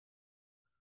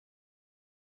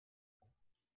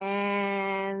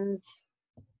And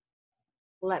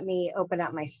let me open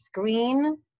up my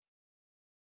screen.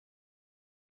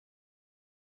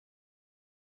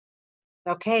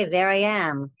 Okay, there I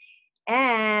am.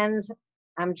 And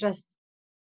I'm just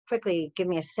quickly, give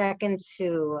me a second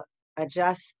to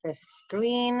adjust the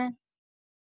screen.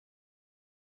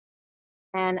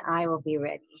 And I will be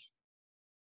ready.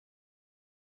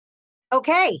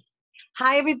 Okay.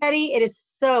 Hi, everybody. It is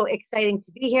so exciting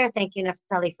to be here. Thank you,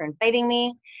 Naftali, for inviting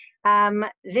me.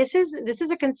 This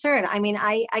is a concern. I mean,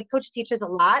 I coach teachers a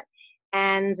lot,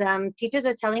 and teachers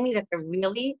are telling me that they're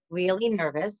really, really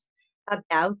nervous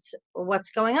about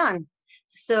what's going on.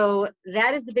 So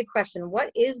that is the big question.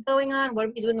 What is going on? What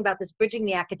are we doing about this bridging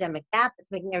the academic gap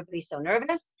that's making everybody so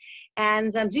nervous?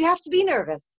 And do you have to be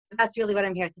nervous? That's really what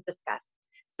I'm here to discuss.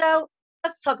 So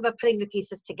let's talk about putting the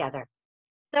pieces together.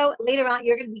 So later on,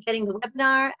 you're going to be getting the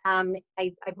webinar. I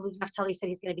believe Naftali said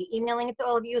he's going to be emailing it to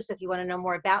all of you. So if you want to know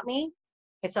more about me,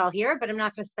 it's all here, but I'm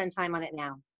not going to spend time on it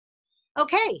now.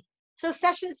 Okay, so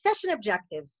session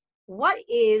objectives. What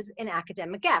is an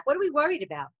academic gap? What are we worried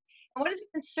about? And what are the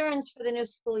concerns for the new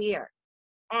school year?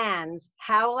 And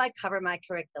how will I cover my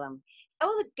curriculum? How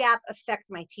will the gap affect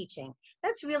my teaching?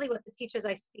 That's really what the teachers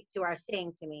I speak to are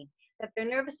saying to me, that they're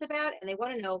nervous about and they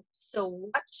want to know, so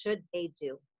what should they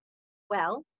do?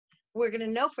 Well, we're going to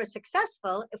know if we're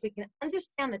successful if we can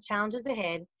understand the challenges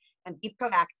ahead and be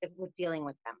proactive with dealing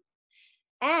with them.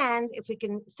 And if we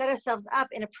can set ourselves up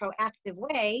in a proactive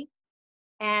way,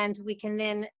 and we can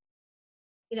then,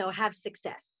 have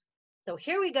success. So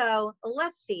here we go.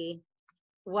 Let's see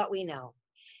what we know.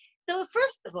 So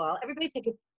first of all, everybody take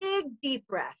a big, deep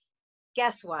breath.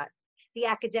 Guess what? The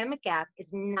academic gap is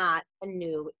not a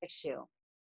new issue.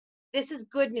 This is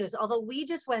good news. Although we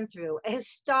just went through a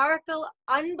historical,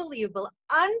 unbelievable,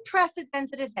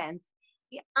 unprecedented event,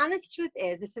 the honest truth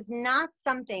is this is not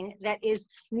something that is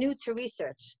new to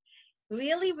research.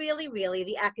 Really, really, really,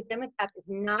 the academic gap is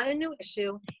not a new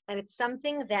issue, and it's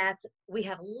something that we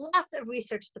have lots of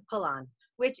research to pull on,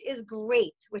 which is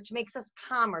great, which makes us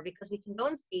calmer because we can go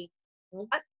and see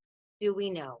what do we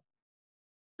know.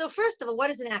 So first of all,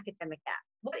 what is an academic gap?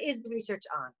 What is the research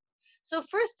on? So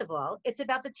first of all, it's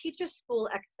about the teacher's school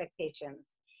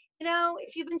expectations.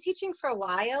 If you've been teaching for a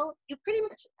while, you pretty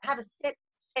much have a set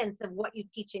sense of what you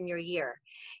teach in your year.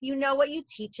 You know what you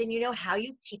teach and you know how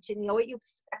you teach and you know what you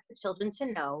expect the children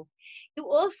to know. You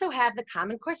also have the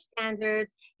Common Core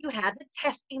standards, you have the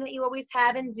testing that you always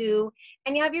have and do,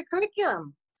 and you have your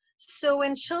curriculum. So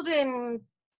when children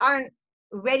aren't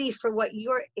ready for what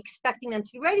you're expecting them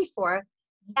to be ready for,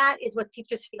 that is what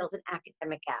teachers feel is an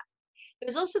academic gap.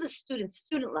 There's also the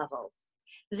student levels.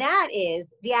 That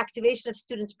is the activation of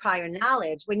students' prior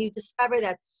knowledge when you discover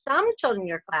that some children in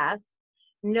your class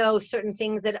know certain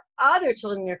things that other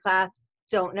children in your class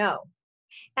don't know.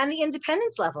 And the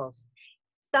independence levels.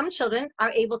 Some children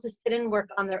are able to sit and work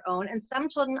on their own, and some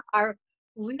children are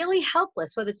really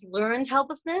helpless, whether it's learned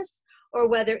helplessness or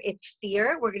whether it's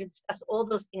fear. We're going to discuss all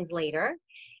those things later.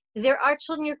 There are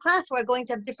children in your class who are going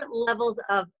to have different levels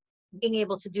of being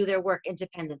able to do their work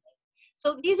independently.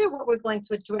 So these are what we're going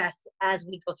to address as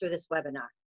we go through this webinar.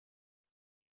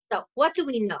 So what do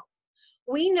we know?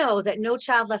 We know that No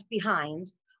Child Left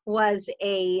Behind was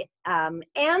a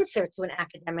answer to an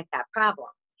academic gap problem.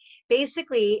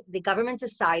 Basically, the government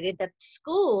decided that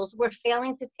schools were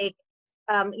failing to take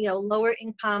lower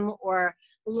income or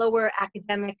lower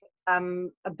academic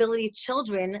ability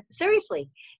children seriously.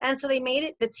 And so they made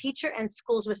it the teacher and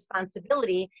school's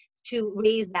responsibility to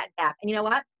raise that gap. And you know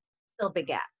what? Still a big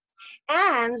gap.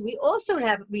 And we also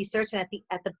have research, and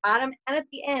at the bottom and at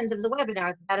the end of the webinar,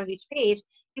 at the bottom of each page,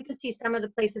 you can see some of the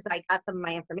places I got some of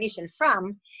my information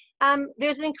from.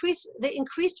 There's the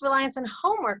increased reliance on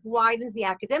homework widens the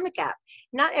academic gap.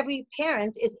 Not every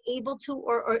parent is able to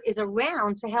or is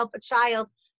around to help a child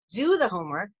do the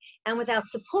homework, and without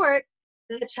support,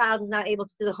 the child is not able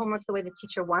to do the homework the way the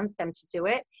teacher wants them to do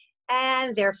it,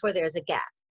 and therefore there's a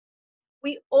gap.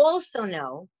 We also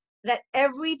know that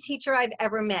every teacher I've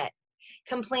ever met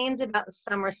complains about the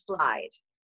summer slide.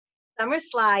 Summer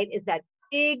slide is that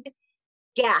big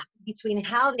gap between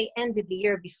how they ended the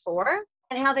year before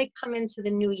and how they come into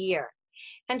the new year.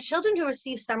 And children who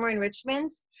receive summer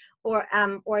enrichment or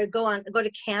go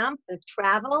to camp and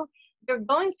travel, they're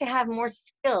going to have more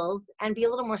skills and be a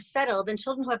little more settled than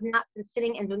children who have not been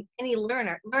sitting and doing any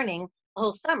learning the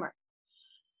whole summer.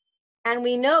 And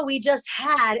we know we just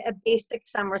had a basic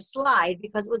summer slide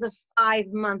because it was a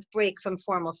 5-month break from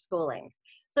formal schooling.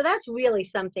 So that's really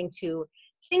something to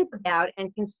think about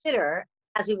and consider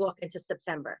as we walk into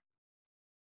September.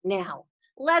 Now,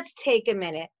 let's take a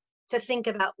minute to think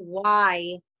about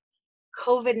why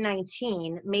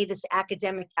COVID-19 made this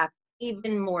academic gap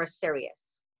even more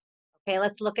serious. Okay,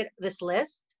 let's look at this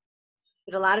list.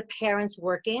 With a lot of parents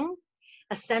working,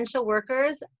 essential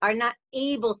workers are not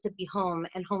able to be home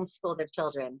and homeschool their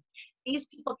children. These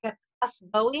people kept us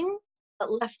going,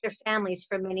 but left their families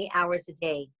for many hours a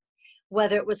day,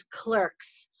 whether it was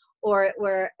clerks or it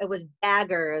was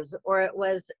baggers or it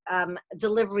was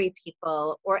delivery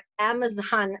people or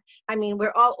Amazon. I mean,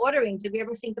 we're all ordering. Did we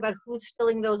ever think about who's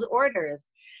filling those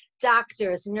orders?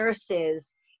 Doctors,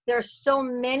 nurses. There are so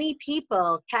many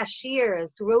people,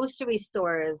 cashiers, grocery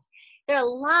stores. There are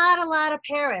a lot of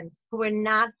parents who were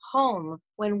not home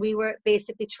when we were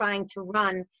basically trying to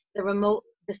run the remote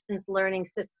distance learning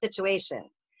situation.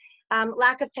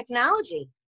 Lack of technology.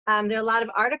 There are a lot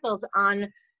of articles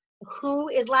on who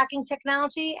is lacking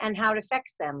technology and how it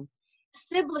affects them.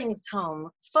 Siblings home.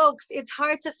 Folks, it's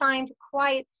hard to find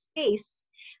quiet space.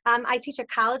 I teach a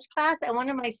college class, and one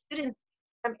of my students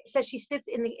says she sits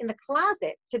in the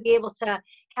closet to be able to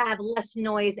have less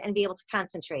noise and be able to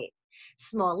concentrate.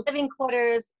 Small living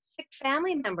quarters, sick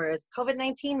family members.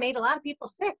 COVID-19 made a lot of people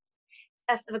sick.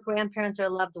 Death of a grandparent or a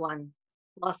loved one.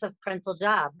 Loss of parental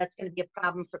job. That's going to be a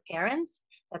problem for parents.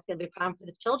 That's going to be a problem for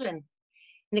the children.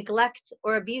 Neglect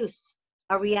or abuse,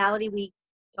 a reality we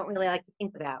don't really like to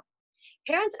think about.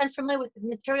 Parents unfamiliar with the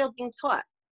material being taught.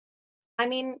 I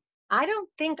mean, I don't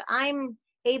think I'm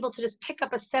able to just pick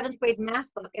up a 7th grade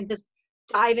math book and just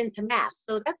dive into math.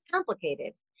 So that's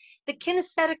complicated. The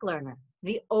kinesthetic learner,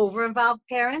 the over-involved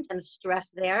parent and the stress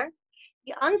there,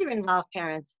 the under-involved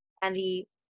parent and the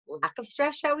lack of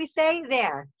stress, shall we say,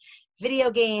 there.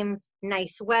 Video games,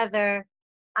 nice weather.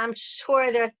 I'm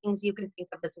sure there are things you can think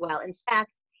of as well. In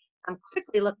fact, I'm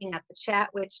quickly looking at the chat,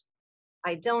 which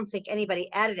I don't think anybody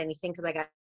added anything because I got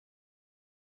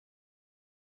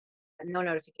no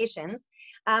notifications.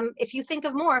 If you think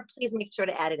of more, please make sure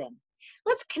to add it in.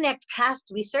 Let's connect past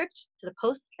research to the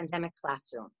post-pandemic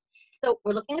classroom. So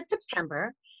we're looking at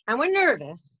September, and we're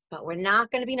nervous, but we're not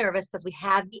going to be nervous because we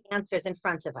have the answers in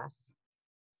front of us.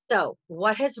 So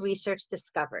what has research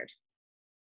discovered?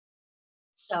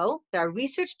 So there are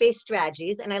research-based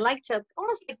strategies, and I like to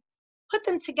almost put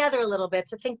them together a little bit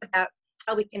to think about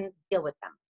how we can deal with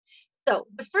them. So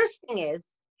the first thing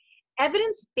is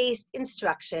evidence-based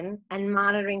instruction and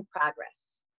monitoring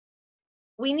progress.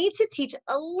 We need to teach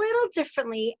a little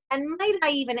differently, and might I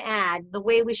even add, the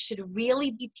way we should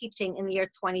really be teaching in the year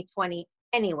 2020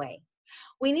 anyway.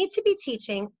 We need to be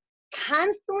teaching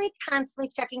constantly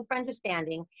checking for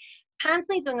understanding,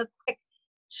 constantly doing a quick,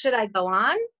 should I go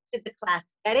on? Did the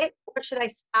class get it? Or should I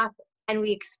stop and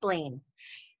re-explain?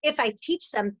 If I teach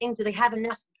something, do they have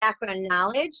enough background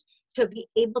knowledge to be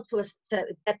able to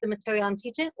get the material I'm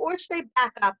teaching? Or should I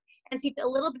back up and teach a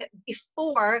little bit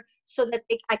before so that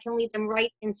I can lead them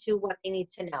right into what they need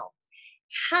to know?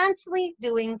 Constantly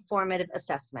doing formative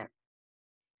assessment.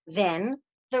 Then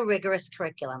the rigorous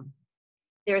curriculum.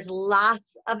 There's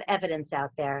lots of evidence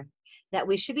out there that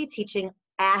we should be teaching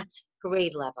at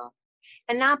grade level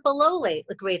and not below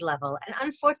grade level. And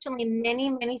unfortunately,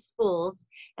 many schools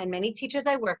and many teachers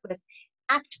I work with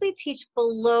actually teach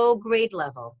below grade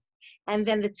level. And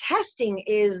then the testing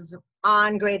is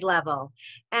on grade level.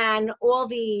 And all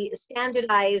the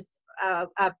standardized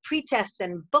pre-tests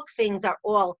and book things are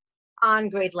all on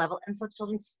grade level. And so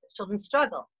children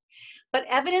struggle. But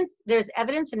there's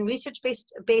evidence and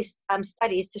research-based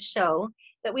studies to show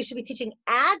that we should be teaching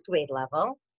at grade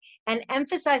level and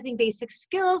emphasizing basic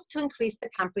skills to increase the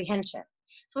comprehension.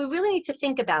 So we really need to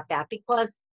think about that,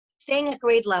 because staying at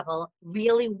grade level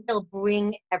really will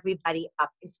bring everybody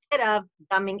up instead of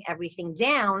dumbing everything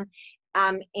down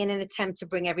in an attempt to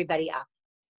bring everybody up.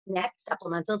 Next,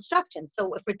 supplemental instruction.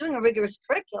 So if we're doing a rigorous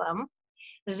curriculum,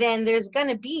 then there's going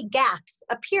to be gaps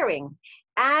appearing.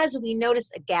 As we notice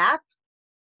a gap,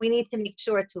 we need to make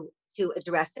sure to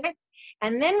address it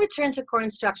and then return to core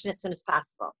instruction as soon as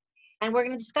possible. And we're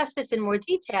going to discuss this in more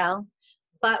detail,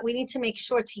 but we need to make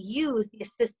sure to use the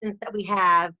assistance that we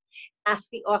have, ask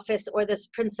the office or this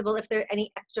principal if there are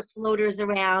any extra floaters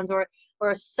around or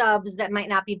subs that might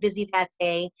not be busy that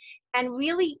day, and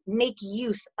really make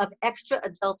use of extra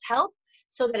adult help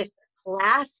so that if the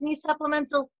class needs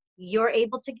supplemental, you're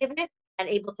able to give it and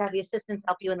able to have the assistants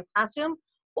help you in the classroom.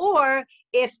 Or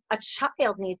if a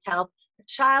child needs help, the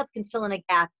child can fill in a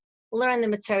gap, learn the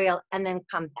material, and then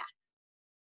come back.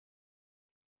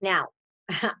 Now,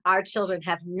 our children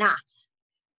have not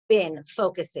been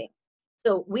focusing.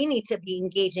 So we need to be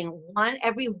engaging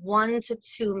every 1 to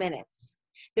 2 minutes.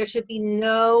 There should be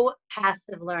no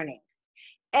passive learning.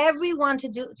 Every 1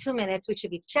 to 2 minutes, we should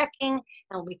be checking, and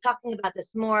we'll be talking about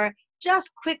this more,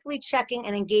 just quickly checking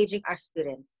and engaging our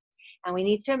students. And we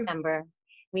need to remember,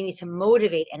 we need to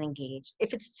motivate and engage.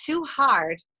 If it's too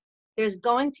hard, there's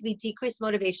going to be decreased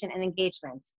motivation and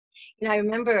engagement. You know, I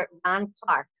remember Ron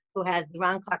Clark, who has the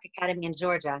Ron Clark Academy in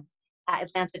Georgia,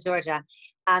 Atlanta, Georgia.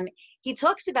 Um, he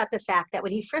talks about the fact that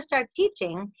when he first started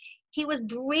teaching, he was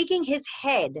breaking his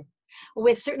head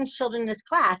with certain children in his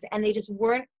class, and they just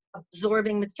weren't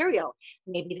absorbing material.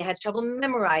 Maybe they had trouble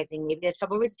memorizing, maybe they had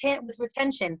trouble with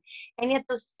retention, and yet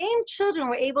those same children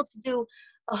were able to do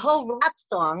a whole rap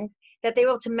song that they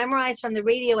were able to memorize from the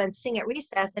radio and sing at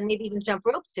recess and maybe even jump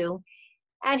rope to.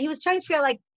 And he was trying to figure out,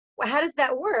 like, well, how does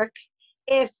that work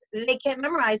if they can't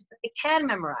memorize, but they can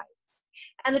memorize?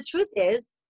 And the truth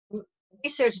is,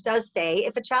 research does say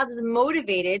if a child is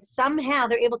motivated, somehow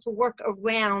they're able to work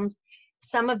around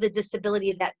some of the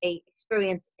disability that they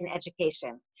experience in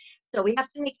education. So we have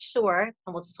to make sure,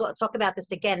 and we'll talk about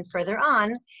this again further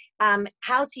on,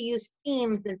 how to use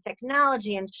themes and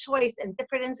technology and choice and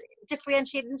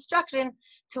differentiated instruction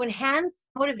to enhance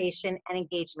motivation and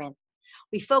engagement.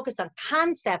 We focus on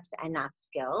concepts and not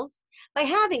skills. By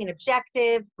having an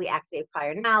objective, we activate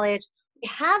prior knowledge. We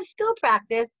have skill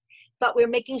practice, but we're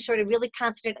making sure to really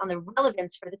concentrate on the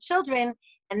relevance for the children,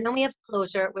 and then we have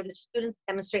closure where the students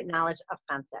demonstrate knowledge of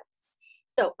concepts.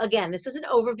 So again, this is an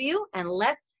overview, and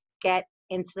let's get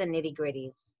into the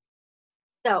nitty-gritties.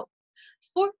 So,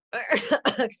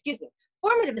 excuse me,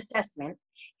 formative assessment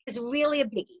is really a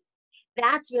biggie.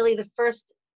 That's really the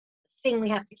first thing we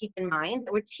have to keep in mind,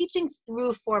 that we're teaching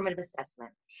through formative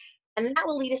assessment, and that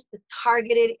will lead us to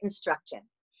targeted instruction.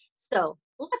 So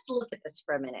let's look at this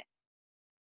for a minute.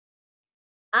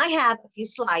 I have a few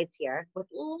slides here with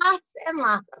lots and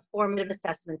lots of formative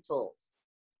assessment tools.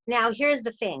 Now, here's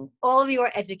the thing. All of you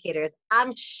are educators.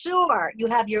 I'm sure you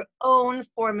have your own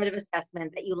formative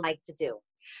assessment that you like to do.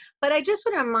 But I just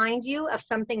want to remind you of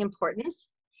something important.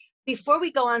 Before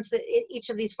we go on to each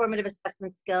of these formative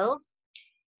assessment skills,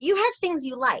 you have things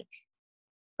you like,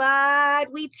 but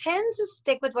we tend to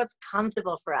stick with what's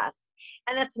comfortable for us.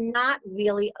 And that's not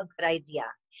really a good idea.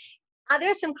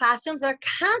 There are some classrooms that are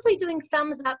constantly doing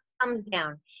thumbs up, thumbs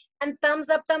down. And thumbs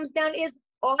up, thumbs down is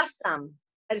awesome,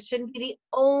 but it shouldn't be the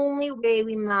only way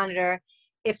we monitor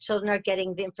if children are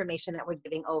getting the information that we're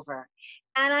giving over.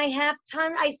 And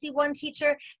I see one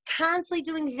teacher constantly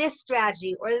doing this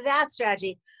strategy or that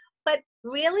strategy, but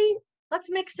really, let's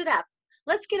mix it up.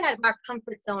 Let's get out of our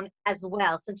comfort zone as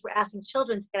well, since we're asking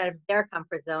children to get out of their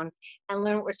comfort zone and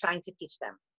learn what we're trying to teach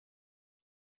them.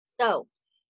 So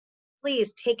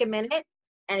please take a minute,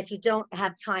 and if you don't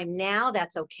have time now,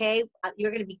 that's okay.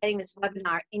 You're going to be getting this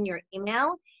webinar in your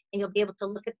email, and you'll be able to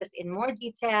look at this in more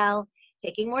detail,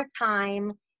 taking more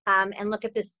time, and look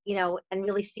at this, you know, and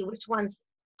really see which ones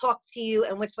talk to you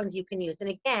and which ones you can use. And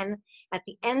again, at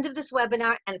the end of this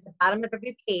webinar and at the bottom of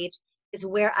every page is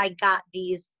where I got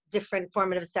these different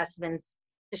formative assessments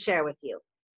to share with you.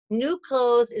 New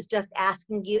clothes is just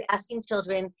asking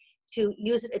children to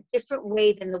use it a different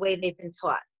way than the way they've been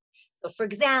taught. So for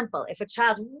example, if a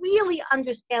child really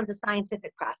understands the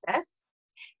scientific process,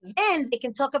 then they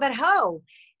can talk about how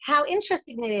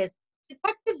interesting it is.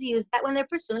 Detectives use that when they're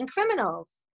pursuing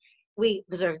criminals. We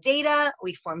observe data,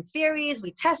 we form theories,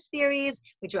 we test theories,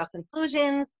 we draw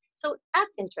conclusions. So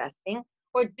that's interesting.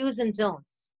 Or do's and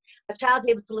don'ts. A child's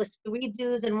able to list 3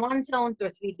 do's and 1 don't, or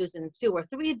 3 do's and 2 or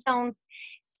 3 don'ts.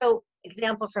 So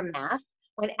example from math,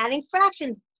 when adding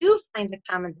fractions, do find the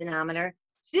common denominator.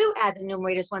 Do add the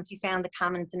numerators once you found the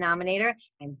common denominator,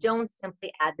 and don't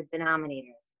simply add the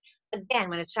denominators. Again,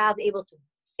 when a child's able to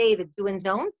say the do and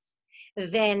don'ts,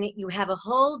 then you have a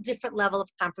whole different level of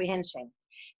comprehension.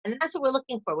 And that's what we're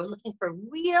looking for. We're looking for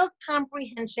real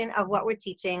comprehension of what we're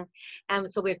teaching. And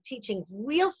so we're teaching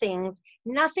real things,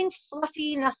 nothing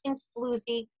fluffy, nothing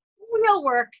floozy, real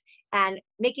work, and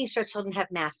making sure children have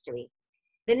mastery.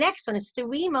 The next one is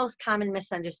 3 most common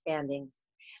misunderstandings.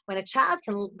 When a child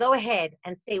can go ahead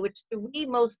and say which 3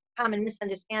 most common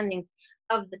misunderstandings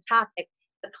of the topic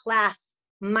the class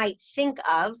might think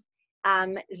of,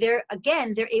 they're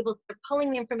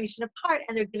pulling the information apart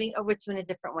and they're giving it over to in a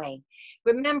different way.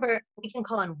 Remember, we can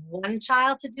call on one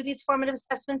child to do these formative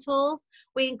assessment tools.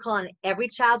 We can call on every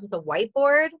child with a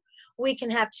whiteboard. We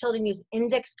can have children use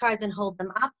index cards and hold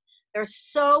them up. There are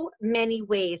so many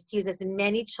ways to use as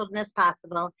many children as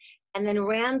possible, and then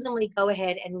randomly go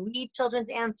ahead and read children's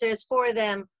answers for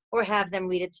them or have them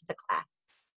read it to the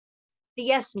class. The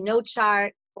yes, no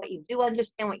chart, what you do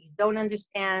understand, what you don't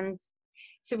understand.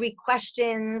 3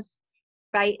 questions,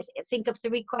 right? Think of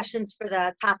 3 questions for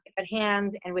the topic at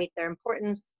hand and rate their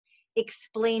importance.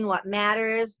 Explain what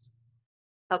matters,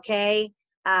 okay?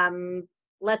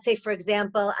 Let's say, for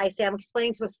example, I say I'm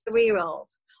explaining to a 3-year-old.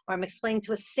 or I'm explaining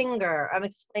to a singer, or I'm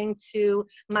explaining to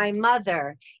my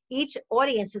mother. Each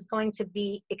audience is going to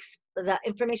be, the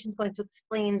information is going to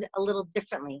explained a little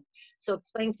differently. So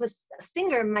explaining to a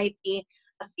singer might be,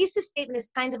 a thesis statement is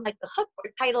kind of like the hook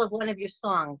or title of one of your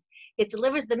songs. It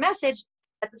delivers the message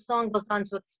that the song goes on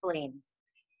to explain.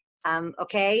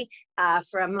 Okay,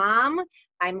 for a mom,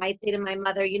 I might say to my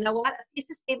mother, you know what? A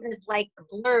thesis statement is like a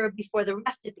blurb before the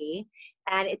recipe,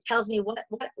 and it tells me what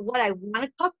I want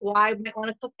to cook, why I might want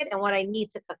to cook it, and what I need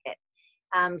to cook it.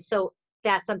 So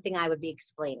that's something I would be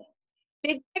explaining.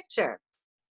 Big picture,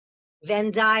 Venn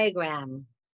diagram,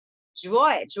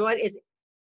 draw it. Draw it is,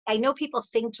 I know people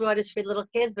think draw it is for little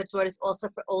kids, but draw it is also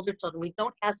for older children. We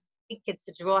don't ask big kids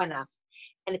to draw enough.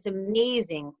 And it's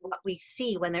amazing what we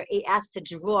see when they're asked to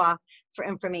draw for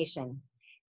information.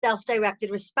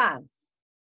 Self-directed response,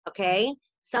 okay?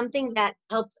 Something that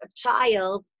helps a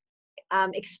child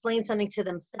explain something to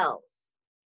themselves.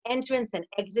 Entrance and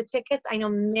exit tickets. I know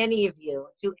many of you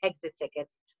do exit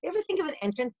tickets. You ever think of an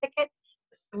entrance ticket?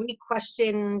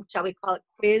 3-question, shall we call it,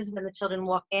 quiz when the children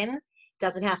walk in.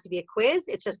 Doesn't have to be a quiz.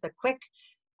 It's just a quick,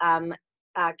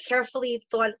 carefully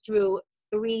thought through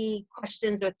 3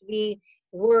 questions or 3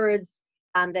 words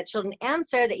that children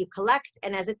answer that you collect.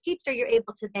 And as a teacher, you're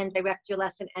able to then direct your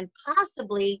lesson and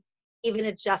possibly even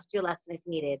adjust your lesson if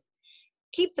needed.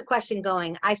 Keep the question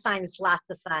going. I find it's lots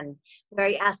of fun, where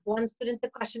I ask one student the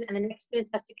question and the next student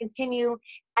has to continue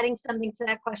adding something to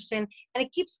that question. And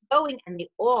it keeps going, and they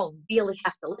all really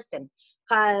have to listen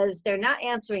because they're not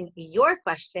answering your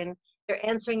question. They're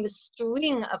answering the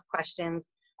string of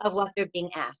questions of what they're being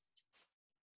asked.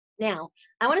 Now,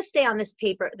 I want to stay on this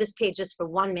page just for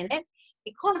 1 minute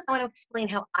because I want to explain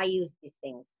how I use these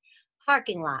things.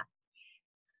 Parking lot.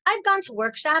 I've gone to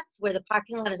workshops where the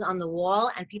parking lot is on the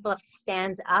wall and people have to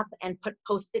stand up and put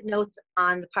Post-it notes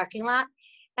on the parking lot.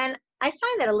 And I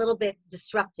find that a little bit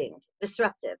disruptive.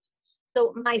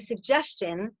 So my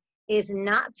suggestion is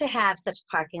not to have such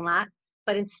a parking lot,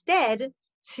 but instead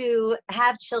to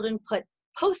have children put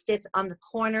Post-its on the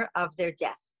corner of their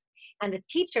desk. And the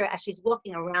teacher, as she's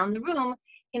walking around the room,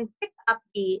 can pick up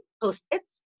the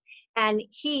Post-its, and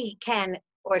he can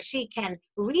or she can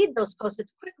read those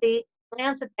Post-its quickly,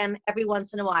 glance at them every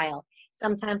once in a while.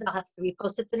 Sometimes I'll have 3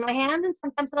 Post-its in my hand, and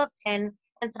sometimes I'll have 10,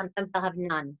 and sometimes I'll have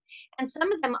none. And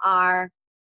some of them are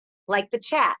like the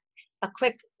chat, a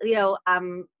quick, you're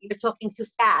talking too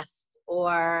fast,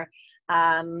 or,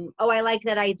 oh, I like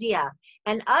that idea.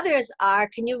 And others are,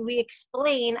 can you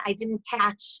re-explain, I didn't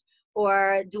catch,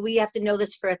 or do we have to know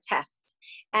this for a test?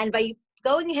 And by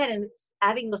going ahead and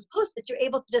having those Post-its, you're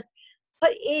able to just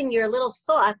put in your little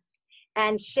thoughts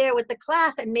and share with the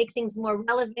class and make things more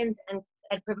relevant and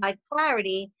provide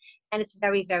clarity. And it's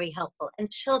very, very helpful. And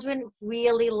children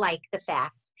really like the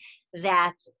fact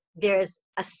that there's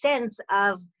a sense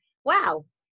of, wow,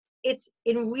 it's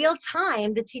in real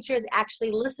time, the teacher is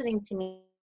actually listening to me,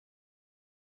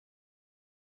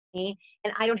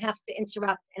 and I don't have to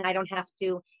interrupt, and I don't have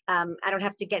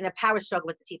to get in a power struggle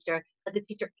with the teacher, but the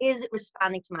teacher is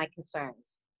responding to my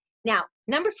concerns. Now,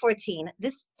 number 14,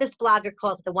 this blogger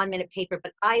calls it the 1-minute paper,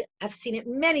 but I have seen it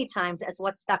many times as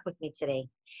what stuck with me today.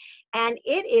 And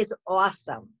it is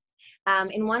awesome.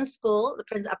 In one school,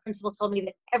 a principal told me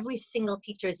that every single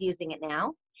teacher is using it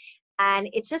now. And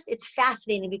it's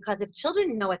fascinating because if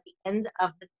children know at the end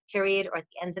of the period or at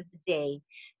the end of the day,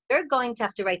 they're going to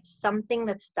have to write something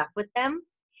that stuck with them,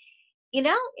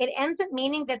 it ends up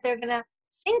meaning that they're going to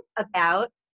think about,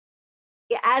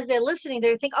 as they're listening,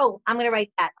 they think, oh, I'm going to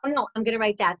write that. Oh, no, I'm going to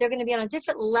write that. They're going to be on a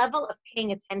different level of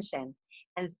paying attention.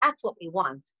 And that's what we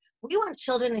want. We want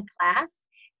children in class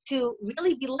to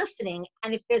really be listening.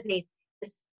 And if there's this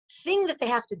thing that they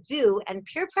have to do, and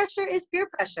peer pressure is peer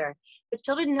pressure. The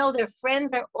children know their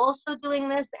friends are also doing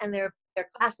this, and their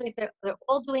classmates they're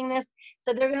all doing this.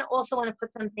 So they're going to also want to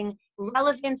put something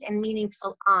relevant and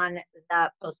meaningful on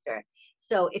the poster.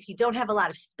 So if you don't have a lot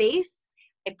of space,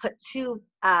 I put 2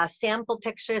 sample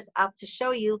pictures up to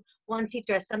show you. One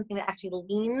teacher has something that actually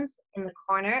leans in the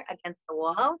corner against the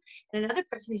wall, and another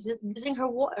person is using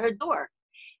her door.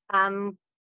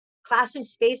 Classroom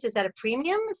space is at a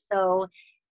premium, so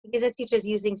these are teachers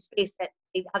using space that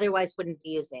they otherwise wouldn't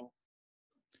be using.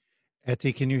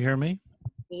 Etti, can you hear me?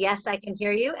 Yes, I can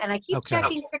hear you, and I keep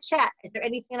checking for chat. Is there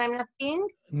anything I'm not seeing?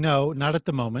 No, not at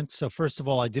the moment. So first of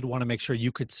all, I did want to make sure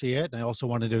you could see it. And I also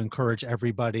wanted to encourage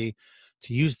everybody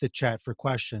to use the chat for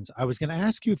questions. I was going to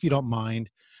ask you, if you don't mind,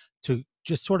 to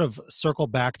just sort of circle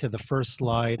back to the first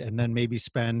slide and then maybe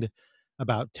spend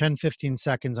about 10, 15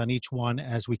 seconds on each one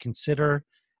as we consider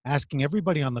asking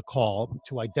everybody on the call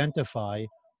to identify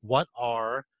what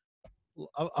are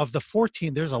of the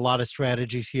 14, there's a lot of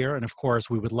strategies here. And of course,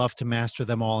 we would love to master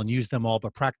them all and use them all.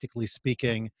 But practically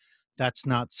speaking, that's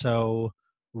not so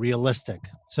realistic.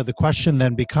 So the question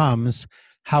then becomes,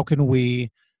 how can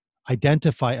we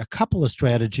identify a couple of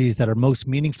strategies that are most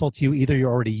meaningful to you? Either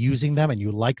you're already using them and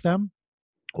you like them,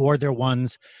 or they're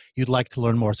ones you'd like to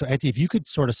learn more. So, Etti, if you could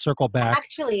sort of circle back.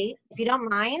 Actually, if you don't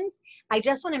mind, I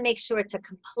just want to make sure to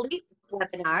complete the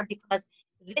webinar because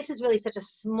this is really such a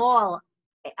small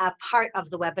part of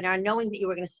the webinar. Knowing that you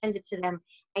were going to send it to them,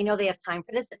 I know they have time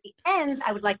for this. At the end,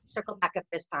 I would like to circle back at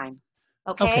this time.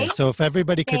 Okay, Okay? so if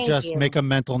everybody could Thank just make you. a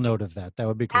mental note of that, that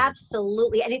would be great.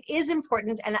 Absolutely. And it is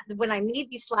important. And when I made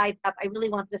these slides up, I really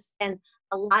wanted to spend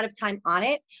a lot of time on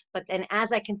it. But then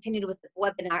as I continued with the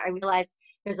webinar, I realized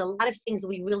there's a lot of things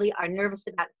we really are nervous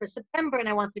about for September, and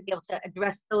I want to be able to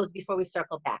address those before we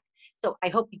circle back. So I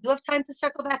hope you do have time to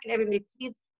circle back, and everybody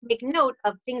please make note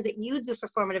of things that you do for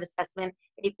formative assessment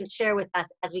that you can share with us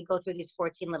as we go through these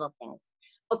 14 little things.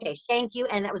 Okay, thank you,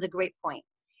 and that was a great point.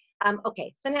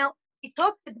 Okay, so now we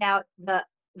talked about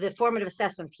the formative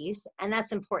assessment piece, and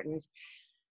that's important.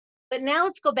 But now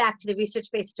let's go back to the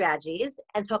research-based strategies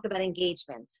and talk about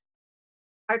engagement.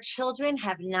 Our children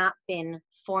have not been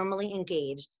formally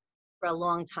engaged for a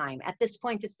long time. At this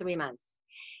point, it's 3 months.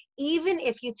 Even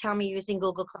if you tell me you're using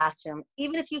Google Classroom,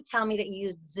 even if you tell me that you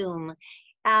used Zoom,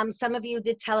 some of you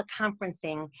did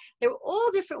teleconferencing, there are all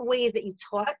different ways that you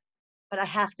taught, but I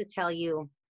have to tell you,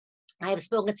 I have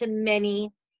spoken to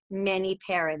many, many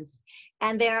parents,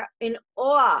 and they're in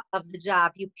awe of the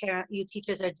job you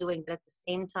teachers are doing, but at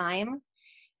the same time,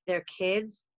 their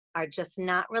kids are just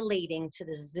not relating to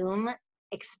the Zoom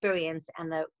experience and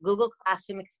the Google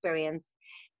Classroom experience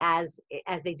as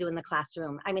they do in the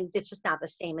classroom. I mean, it's just not the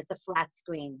same. It's a flat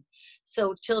screen.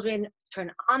 So children turn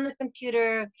on the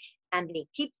computer and they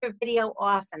keep their video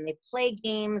off and they play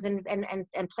games and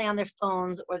play on their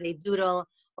phones, or they doodle,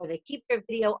 or they keep their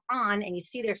video on and you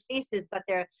see their faces, but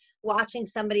they're watching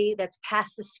somebody that's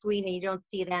past the screen and you don't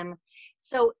see them.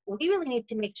 So we really need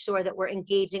to make sure that we're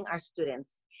engaging our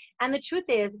students. And the truth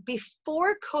is,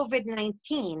 before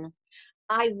COVID-19,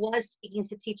 I was speaking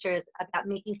to teachers about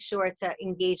making sure to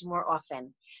engage more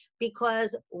often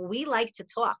because we like to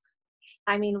talk.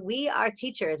 I mean, we are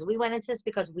teachers. We went into this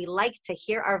because we like to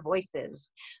hear our voices.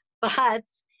 But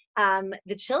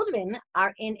the children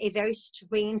are in a very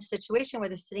strange situation where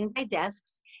they're sitting by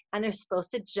desks and they're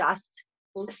supposed to just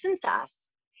listen to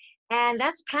us. And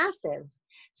that's passive.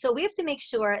 So we have to make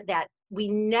sure that we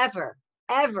never,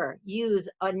 ever use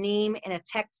a name in a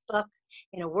textbook,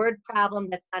 in a word problem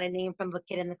that's not a name from a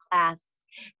kid in the class,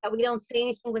 that we don't say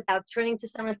anything without turning to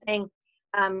someone and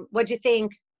saying, what'd you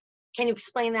think? Can you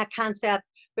explain that concept?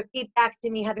 Repeat back to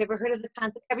me. Have you ever heard of the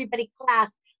concept? Everybody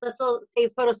class, let's all say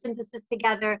photosynthesis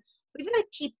together. We've got to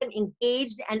keep them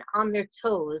engaged and on their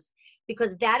toes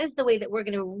because that is the way that we're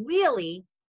going to really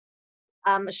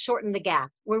shorten the gap.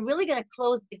 We're really going to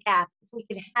close the gap if we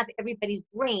can have everybody's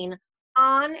brain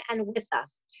on and with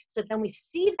us. So then we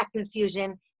see that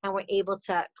confusion and we're able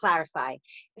to clarify.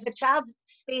 If a child's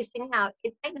spacing out,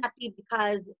 it might not be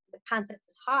because the concept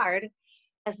is hard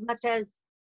as much as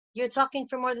you're talking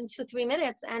for more than 2-3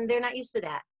 minutes and they're not used to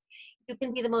that. You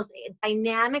can be the most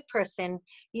dynamic person.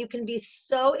 You can be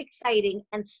so exciting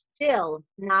and still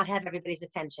not have everybody's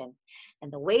attention.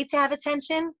 And the way to have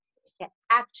attention is to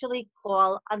actually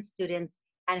call on students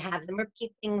and have them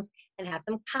repeat things and have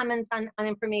them comment on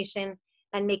information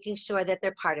and making sure that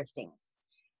they're part of things.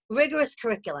 Rigorous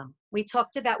curriculum. We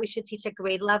talked about we should teach at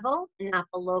grade level, not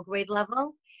below grade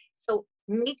level. So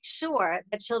make sure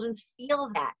that children feel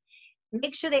that.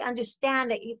 Make sure they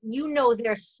understand that you know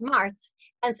they're smart.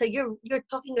 And so you're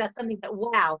talking about something that,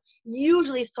 wow,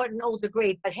 usually is taught in an older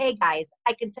grade, but hey guys,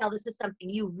 I can tell this is something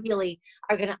you really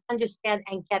are going to understand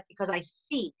and get because I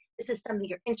see this is something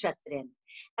you're interested in.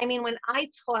 I mean, when I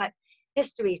taught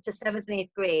history to 7th and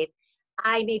 8th grade,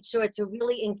 I made sure to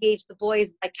really engage the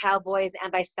boys by cowboys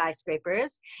and by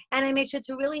skyscrapers. And I made sure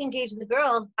to really engage the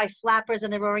girls by flappers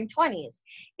and the roaring 20s.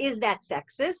 Is that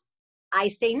sexist? I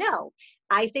say no.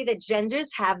 I say that genders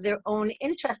have their own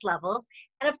interest levels.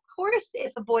 And of course,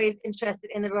 if a boy is interested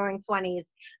in the roaring 20s,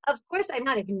 of course, I'm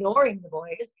not ignoring the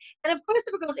boys. And of course,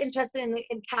 if a girl's interested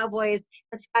in cowboys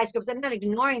and skyscrapers, I'm not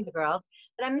ignoring the girls.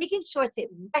 But I'm making sure to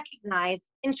recognize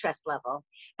interest level.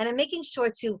 And I'm making sure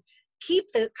to keep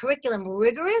the curriculum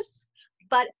rigorous,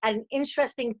 but at an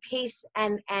interesting pace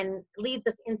and leads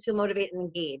us into motivate and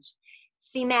engage.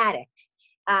 Thematic,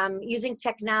 using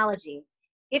technology.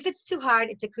 If it's too hard,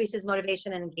 it decreases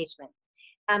motivation and engagement.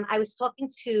 I was talking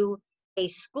to a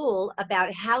school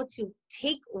about how to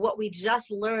take what we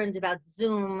just learned about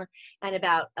Zoom and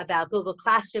about Google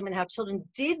Classroom and how children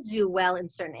did do well in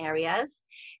certain areas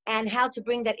and how to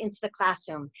bring that into the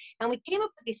classroom. And we came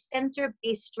up with a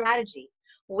center-based strategy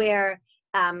where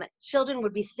children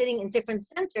would be sitting in different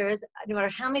centers, no matter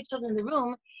how many children in the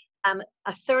room.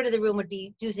 A third of the room would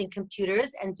be using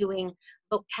computers and doing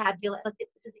vocabulary.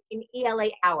 This is an ELA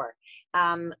hour.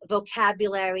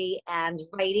 Vocabulary and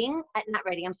writing, not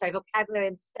writing, I'm sorry, vocabulary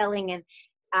and spelling and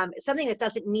something that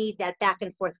doesn't need that back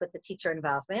and forth with the teacher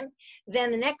involvement.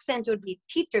 Then the next center would be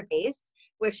teacher-based,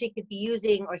 where she could be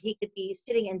using or he could be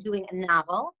sitting and doing a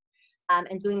novel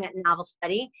and doing that novel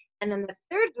study. And then the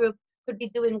third group could be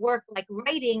doing work like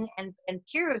writing and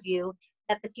peer review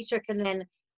that the teacher can then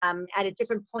at a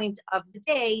different point of the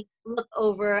day, look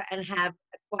over and have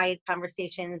quiet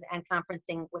conversations and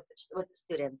conferencing with the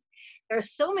students. There are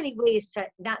so many ways to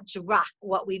not drop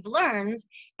what we've learned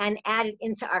and add it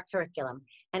into our curriculum.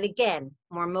 And again,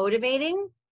 more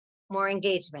motivating, more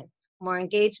engagement. More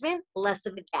engagement, less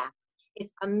of a gap.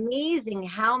 It's amazing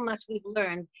how much we've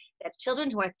learned that children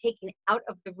who are taken out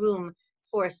of the room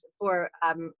for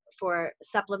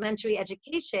supplementary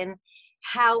education,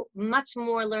 how much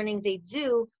more learning they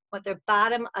do with their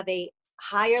bottom of a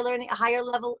higher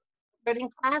level learning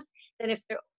class than if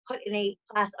they're put in a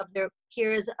class of their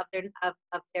peers of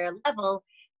their level,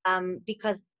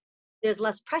 because there's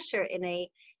less pressure in a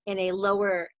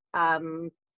lower a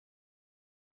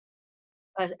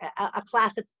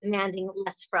class that's demanding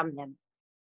less from them.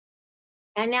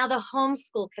 And now the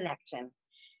homeschool connection.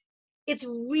 It's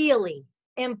really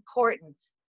important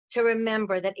to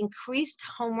remember that increased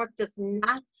homework does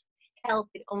not help,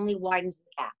 it only widens the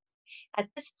gap. At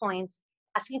this point,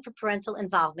 asking for parental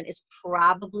involvement is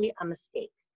probably a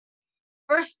mistake.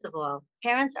 First of all,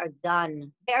 parents are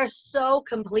done. They are so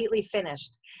completely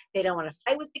finished. They don't want to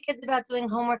fight with the kids about doing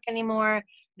homework anymore.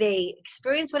 They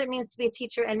experience what it means to be a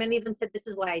teacher, and many of them said, this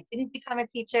is why I didn't become a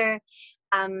teacher.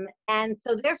 And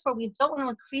so therefore, we don't want to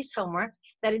increase homework,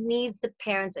 that it needs the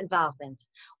parents' involvement.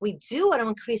 We do want to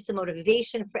increase the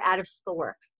motivation for out-of-school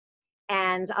work.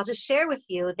 And I'll just share with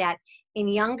you that in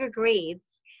younger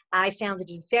grades, I found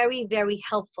it very, very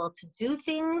helpful to do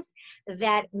things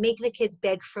that make the kids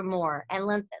beg for more and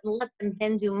let them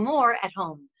then do more at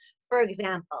home. For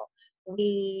example,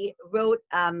 we wrote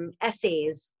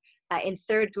essays in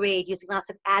third grade using lots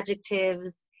of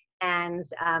adjectives, and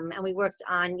we worked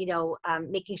on,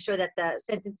 making sure that the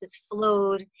sentences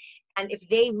flowed. And if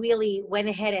they really went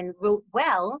ahead and wrote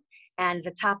well, and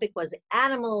the topic was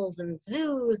animals and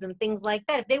zoos and things like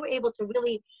that, if they were able to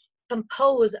really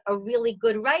compose a really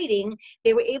good writing,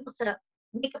 they were able to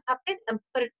make a puppet and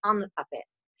put it on the puppet.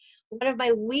 One of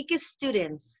my weakest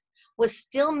students was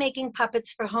still making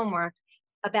puppets for homework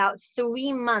about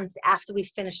 3 months after we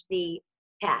finished the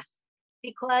task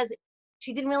because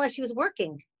she didn't realize she was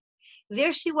working.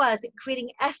 There she was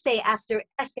creating essay after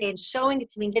essay and showing it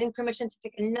to me and getting permission to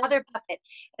pick another puppet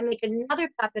and make another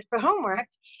puppet for homework.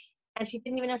 And she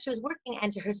didn't even know she was working,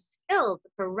 and to her skills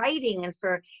for writing and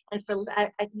for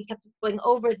we kept going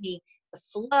over the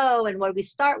flow and what do we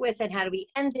start with and how do we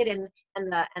end it and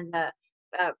the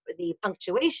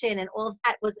punctuation and all of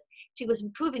that she was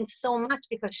improving so much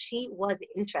because she was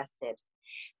interested.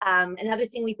 Another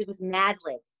thing we did was Mad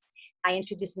Libs. I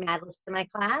introduced Mad Libs to my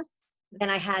class. Then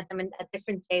I had them a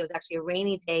different day. It was actually a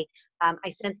rainy day. I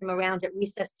sent them around at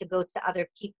recess to go to other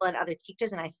people and other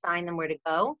teachers, and I signed them where to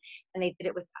go. And they did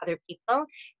it with other people.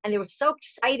 And they were so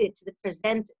excited to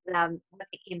present what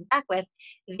they came back with.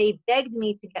 They begged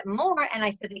me to get more, and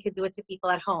I said they could do it to people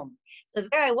at home. So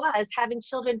there I was, having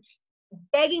children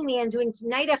begging me and doing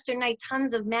night after night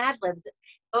tons of Mad Libs,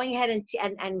 going ahead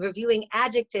and reviewing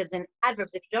adjectives and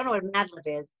adverbs. If you don't know what a Mad Lib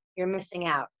is, you're missing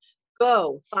out.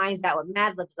 Go find out what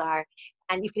Mad Libs are,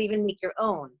 and you can even make your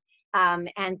own.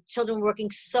 And children working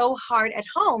so hard at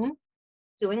home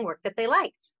doing work that they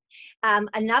liked.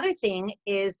 Another thing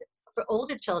is for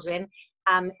older children,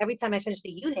 every time I finished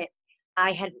a unit,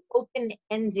 I had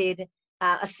open-ended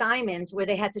assignments where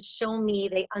they had to show me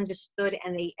they understood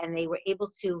and they were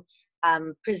able to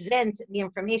present the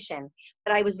information.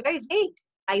 But I was very vague.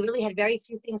 I really had very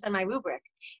few things on my rubric.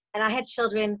 And I had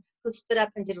children who stood up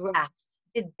and did raps,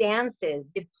 did dances,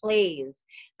 did plays.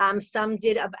 Some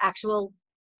did actual,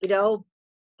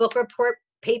 book report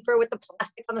paper with the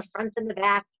plastic on the front and the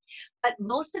back. But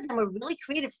most of them were really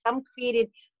creative. Some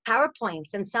created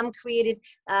PowerPoints and some created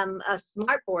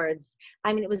smart boards.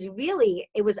 I mean, it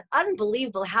was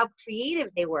unbelievable how creative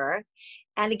they were.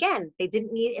 And again, they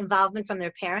didn't need involvement from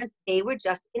their parents. They were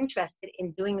just interested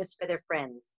in doing this for their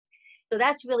friends. So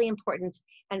that's really important.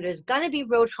 And there's going to be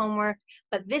rote homework,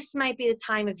 but this might be the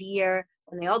time of year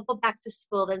when they all go back to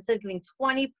school that instead of giving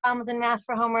 20 problems in math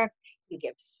for homework, you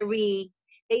give 3.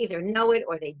 They either know it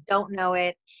or they don't know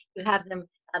it. You have them,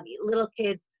 little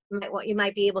kids, you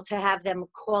might be able to have them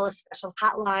call a special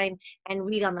hotline and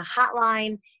read on the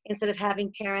hotline instead of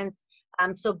having parents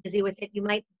so busy with it. You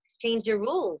might change your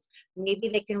rules. Maybe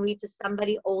they can read to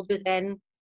somebody older than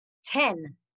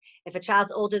 10. If a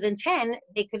child's older than 10,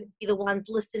 they could be the ones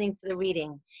listening to the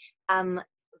reading. Um,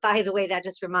 by the way, that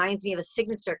just reminds me of a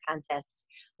signature contest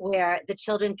where the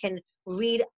children can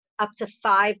read up to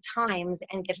 5 times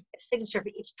and get a signature for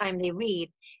each time they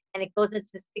read. And it goes into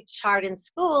this big chart in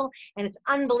school, and it's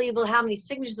unbelievable how many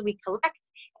signatures we collect.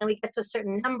 And we get to a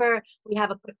certain number, we have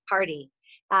a quick party.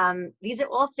 These are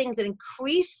all things that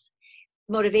increase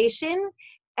motivation.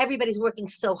 Everybody's working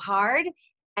so hard,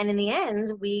 and in the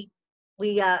end, we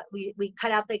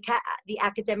cut out the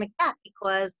academic gap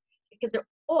because the kids are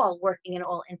all working and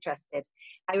all interested.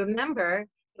 I remember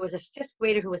there was a 5th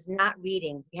grader who was not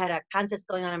reading. We had a contest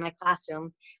going on in my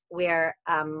classroom where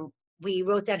we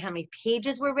wrote down how many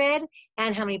pages were read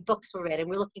and how many books were read. And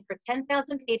we're looking for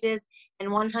 10,000 pages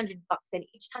and 100 books. And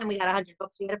each time we got 100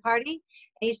 books, we had a party.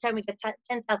 And each time we got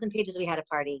 10,000 pages, we had a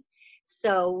party.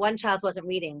 So one child wasn't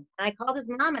reading. And I called his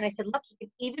mom and I said, look, he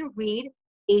can even read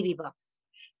baby books.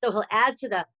 So he'll add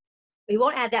to he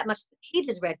won't add that much to the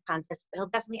pages read contest, but he'll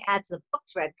definitely add to the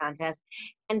books read contest.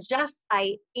 And just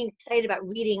by being excited about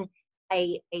reading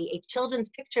a children's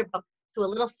picture book to a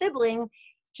little sibling,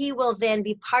 he will then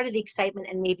be part of the excitement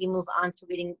and maybe move on to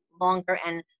reading longer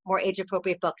and more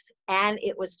age-appropriate books. And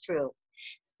it was true.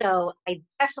 So I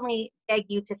definitely beg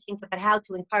you to think about how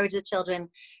to encourage the children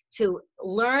to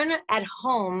learn at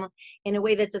home in a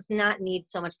way that does not need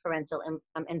so much parental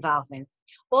involvement.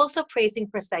 Also praising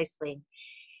precisely.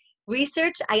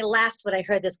 Research, I laughed when I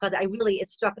heard this because it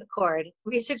struck a chord.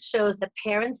 Research shows that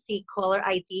parents see caller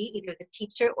ID, either the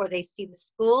teacher or they see the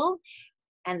school,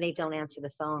 and they don't answer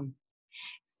the phone.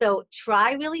 So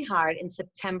try really hard in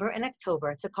September and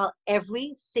October to call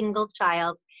every single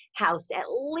child's house at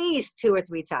least 2 or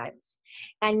 3 times.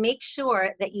 And make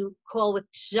sure that you call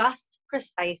with just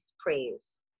precise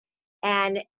praise.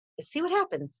 And see what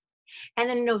happens. And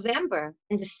then November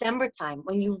and December time,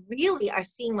 when you really are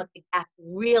seeing what the gap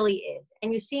really is,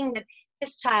 and you're seeing that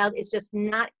this child is just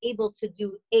not able to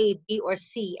do A, B, or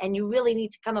C, and you really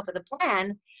need to come up with a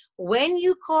plan, when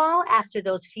you call after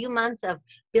those few months of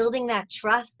building that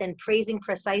trust and praising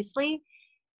precisely,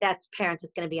 that parent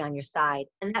is going to be on your side.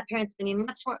 And that parent's going to be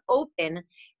much more open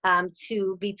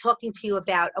to be talking to you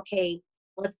about, okay,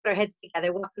 let's put our heads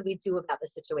together. What could we do about the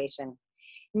situation?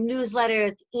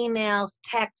 Newsletters, emails,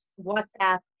 texts,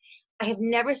 WhatsApp. I have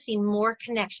never seen more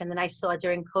connection than I saw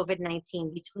during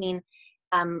COVID-19 between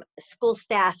school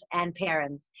staff and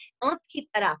parents. And let's keep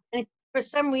that up. And if for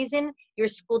some reason your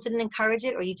school didn't encourage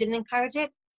it or you didn't encourage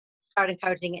it, start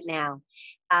encouraging it now.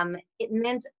 It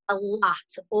meant a lot.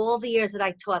 All the years that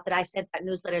I taught, that I sent out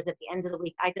newsletters at the end of the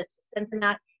week, I just sent them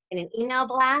out in an email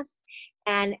blast.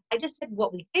 And I just said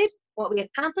what we did, what we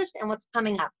accomplished, and what's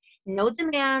coming up. No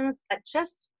demands, but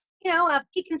just, a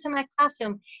peek into my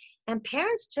classroom. And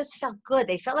parents just felt good.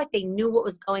 They felt like they knew what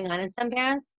was going on. And some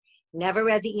parents never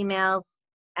read the emails,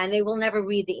 and they will never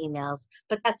read the emails.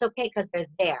 But that's okay because they're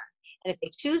there. And if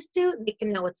they choose to, they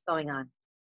can know what's going on.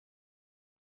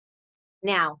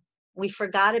 Now, we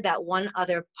forgot about one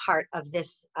other part of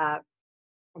this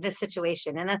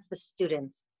situation, and that's the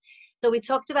students. So we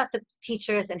talked about the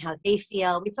teachers and how they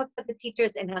feel. We talked about the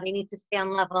teachers and how they need to stay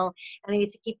on level and they need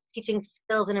to keep teaching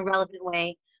skills in a relevant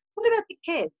way. What about the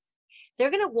kids? They're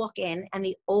going to walk in, and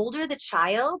the older the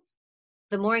child,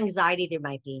 the more anxiety there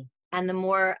might be, and the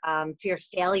more fear of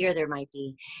failure there might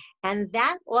be. And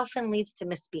that often leads to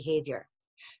misbehavior.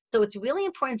 So it's really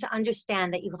important to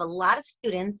understand that you have a lot of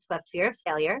students who have fear of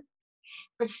failure,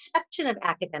 perception of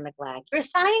academic lag. You're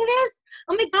assigning this?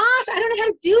 Oh my gosh, I don't know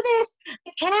how to do this.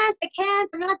 I can't,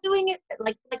 I'm not doing it.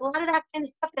 Like a lot of that kind of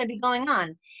stuff going to be going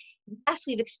on. Yes,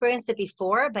 we've experienced it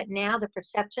before, but now the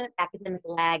perception of academic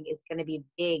lag is going to be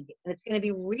big and it's going to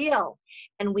be real.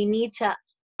 And we need to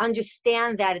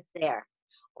understand that it's there.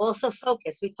 Also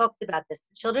focus. We talked about this.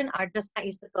 The children are just not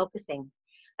used to focusing.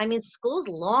 I mean, school's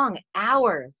long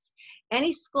hours.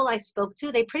 Any school I spoke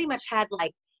to, they pretty much had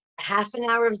like half an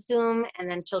hour of Zoom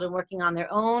and then children working on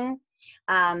their own.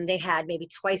 They had maybe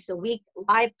twice a week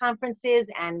live conferences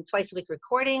and twice a week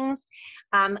recordings.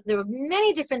 There were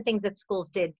many different things that schools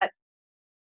did, but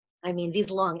I mean, these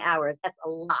long hours, that's a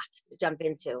lot to jump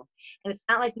into. And it's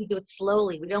not like we do it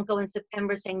slowly. We don't go in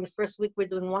September saying the first week we're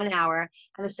doing 1 hour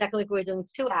and the second week we're doing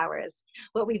 2 hours.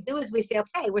 What we do is we say,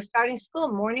 okay, we're starting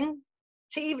school morning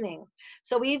to evening.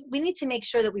 So we need to make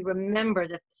sure that we remember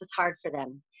that this is hard for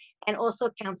them. And also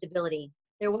accountability.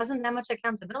 There wasn't that much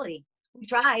accountability. We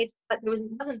tried, but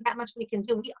wasn't that much we can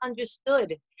do. We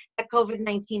understood that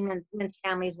COVID-19 meant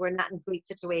families were not in great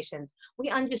situations. We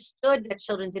understood that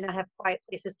children did not have quiet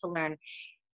places to learn.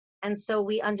 And so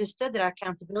we understood that our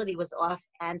accountability was off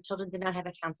and children did not have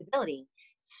accountability.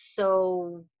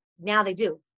 So now they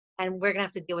do. And we're going to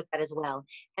have to deal with that as well.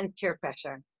 And peer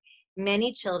pressure.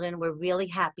 Many children were really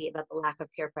happy about the lack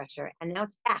of peer pressure. And now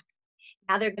it's back.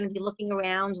 Now they're going to be looking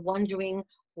around, wondering,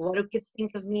 what do kids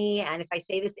think of me? And if I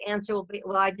say this answer,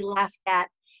 will I be laughed at?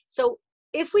 So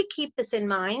if we keep this in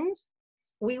mind,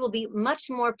 we will be much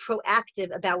more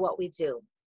proactive about what we do.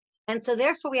 And so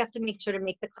therefore, we have to make sure to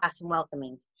make the classroom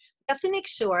welcoming. We have to make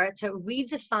sure to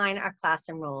redefine our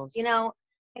classroom rules. You know,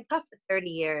 I taught for 30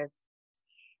 years.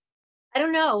 I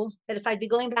don't know that if I'd be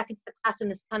going back into the classroom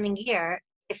this coming year,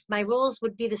 if my rules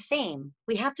would be the same.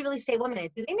 We have to really say, 1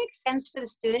 minute, do they make sense for the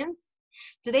students?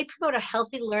 Do they promote a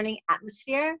healthy learning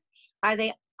atmosphere? Are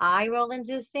they eye roll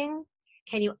inducing?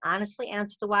 Can you honestly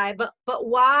answer the why? But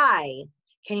why?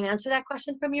 Can you answer that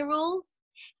question from your rules?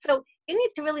 So you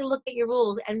need to really look at your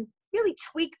rules and really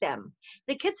tweak them.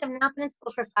 The kids have not been in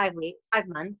school for 5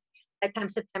 months by the time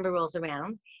September rolls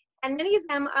around. And many of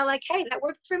them are like, hey, that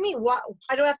worked for me. Why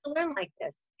do I have to learn like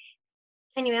this?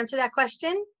 Can you answer that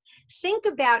question? Think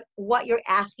about what you're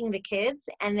asking the kids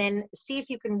and then see if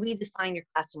you can redefine your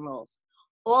classroom rules.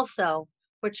 Also,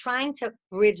 we're trying to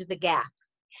bridge the gap.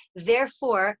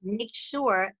 Therefore, make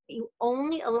sure you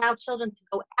only allow children to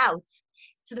go out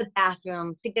to the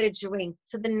bathroom, to get a drink,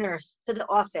 to the nurse, to the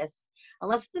office.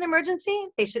 Unless it's an emergency,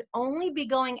 they should only be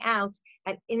going out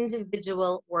at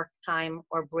individual work time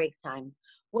or break time.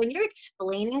 When you're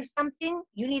explaining something,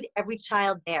 you need every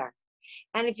child there.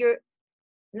 And if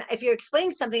you're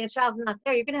explaining something and a child's not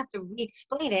there, you're going to have to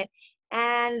re-explain it.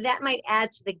 And that might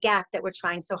add to the gap that we're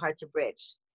trying so hard to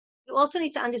bridge. You also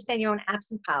need to understand your own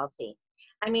absent policy.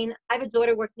 I mean, I have a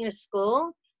daughter working in a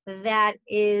school that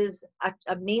is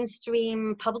a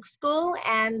mainstream public school,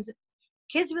 and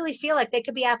kids really feel like they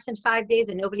could be absent 5 days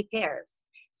and nobody cares.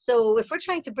 So if we're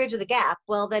trying to bridge the gap,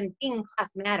 well, then being in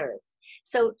class matters.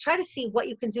 So try to see what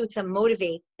you can do to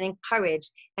motivate and encourage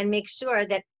and make sure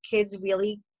that kids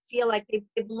really feel like they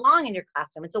belong in your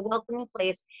classroom. It's a welcoming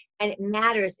place and it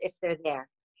matters if they're there.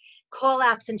 Call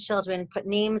absent children, put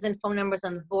names and phone numbers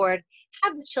on the board,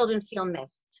 have the children feel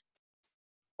missed.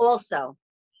 Also,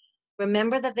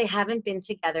 remember that they haven't been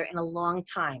together in a long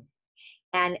time.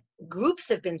 And groups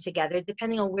have been together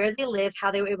depending on where they live, how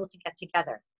they were able to get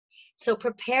together. So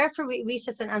prepare for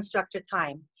recess and unstructured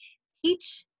time.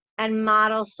 Teach and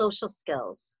model social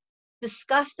skills.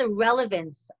 Discuss the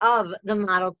relevance of the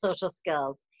modeled social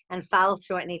skills and follow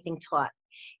through on anything taught.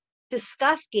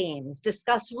 Discuss games,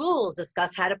 discuss rules,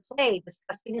 discuss how to play,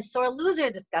 discuss being a sore loser,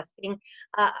 discuss being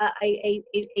a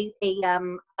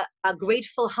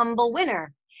grateful, humble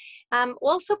winner.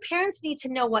 Also, parents need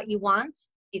to know what you want.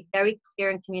 Be very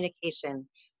clear in communication.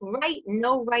 Write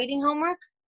no writing homework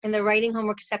in the writing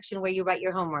homework section where you write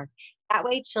your homework. That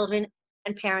way, children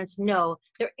and parents know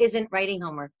there isn't writing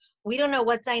homework. We don't know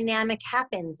what dynamic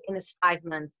happens in this 5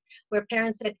 months where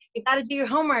parents said, you got to do your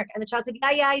homework. And the child said,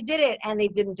 yeah, I did it. And they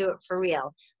didn't do it for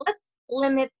real. Let's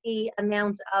limit the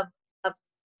amount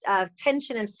of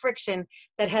tension and friction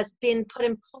that has been put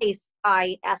in place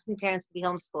by asking parents to be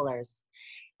homeschoolers.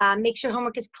 Make sure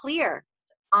homework is clear.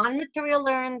 It's on material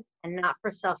learned and not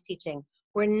for self-teaching.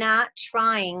 We're not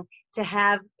trying to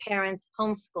have parents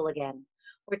homeschool again.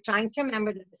 We're trying to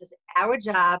remember that this is our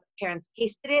job. Parents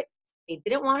tasted it. They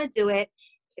didn't want to do it.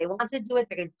 If they want to do it,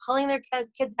 they're going to be pulling their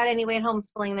kids out anyway and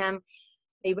homeschooling them.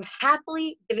 They were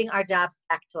happily giving our jobs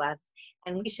back to us,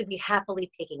 and we should be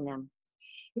happily taking them.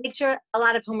 Make sure a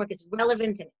lot of homework is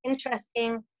relevant and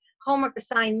interesting. Homework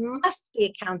assigned must be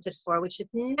accounted for. We should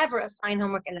never assign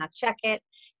homework and not check it.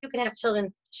 You can have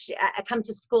children come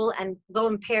to school and go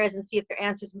in pairs and see if their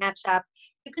answers match up.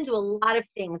 You can do a lot of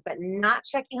things, but not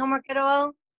checking homework at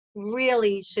all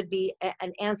really should be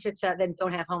an answer to then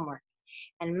don't have homework.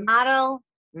 And model,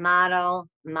 model,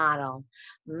 model.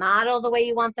 Model the way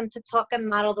you want them to talk and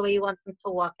model the way you want them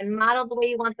to walk and model the way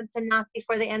you want them to knock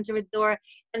before they enter a door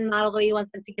and model the way you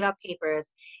want them to give out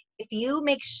papers. If you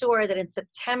make sure that in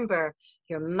September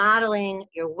you're modeling,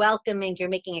 you're welcoming, you're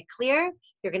making it clear,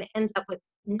 you're going to end up with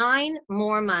 9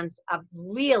 more months of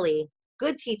really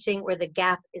good teaching where the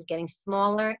gap is getting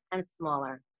smaller and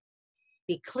smaller.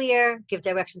 Be clear, give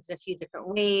directions in a few different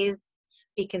ways,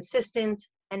 be consistent,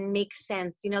 and make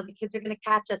sense. You know, the kids are going to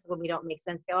catch us when we don't make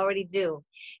sense. They already do.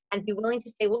 And be willing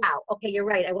to say, wow, okay, you're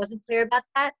right. I wasn't clear about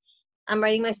that. I'm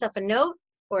writing myself a note.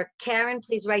 or Karen,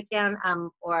 please write down,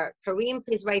 or Kareem,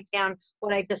 please write down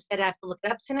what I just said. I have to look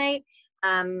it up tonight.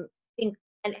 Think,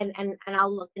 and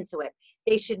I'll look into it.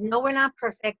 They should know we're not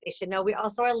perfect. They should know we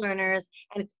also are learners,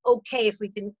 and it's okay if we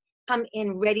didn't come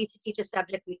in ready to teach a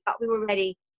subject. We thought we were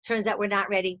ready. Turns out we're not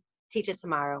ready. Teach it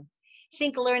tomorrow.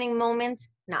 Think learning moments,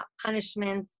 not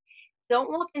punishments. Don't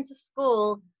walk into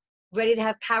school ready to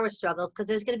have power struggles, because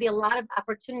there's going to be a lot of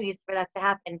opportunities for that to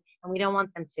happen, and we don't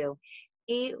want them to.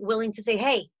 Be willing to say,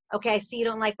 hey, okay, I see you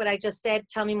don't like what I just said.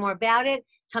 Tell me more about it.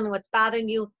 Tell me what's bothering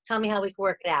you. Tell me how we can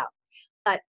work it out.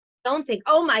 But don't think,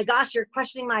 oh my gosh, you're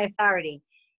questioning my authority.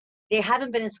 They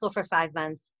haven't been in school for 5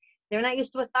 months. They're not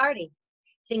used to authority.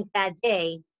 Think bad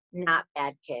day, not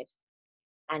bad kid.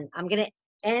 And I'm going to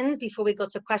end before we go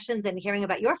to questions and hearing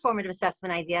about your formative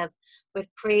assessment ideas with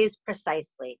praise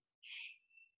precisely.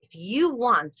 If you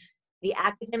want the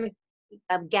academic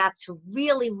gap to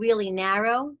really, really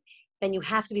narrow, then you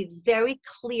have to be very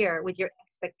clear with your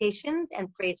expectations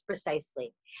and praise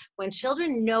precisely. When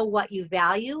children know what you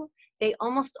value, they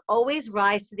almost always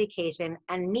rise to the occasion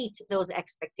and meet those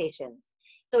expectations.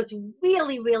 So it's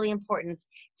really, really important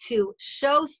to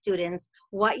show students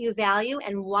what you value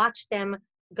and watch them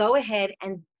go ahead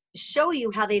and show you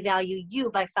how they value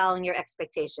you by following your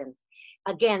expectations.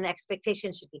 Again, the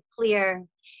expectations should be clear.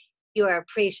 Your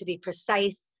praise should be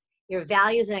precise. Your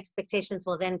values and expectations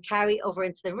will then carry over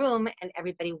into the room, and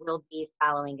everybody will be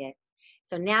following it.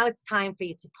 So now it's time for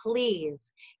you to please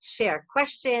share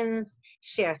questions,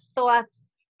 share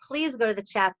thoughts. Please go to the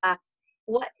chat box.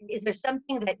 Is there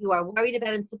something that you are worried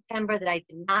about in September that I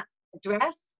did not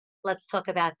address? Let's talk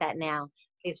about that now.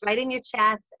 Please write in your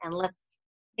chats, and let's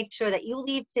make sure that you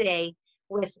leave today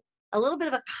with a little bit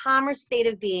of a calmer state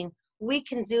of being. We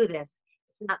can do this.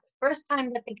 It's not the first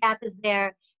time that the gap is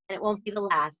there, and it won't be the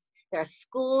last. There are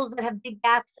schools that have big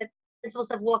gaps that principals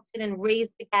have walked in and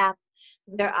raised the gap.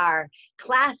 There are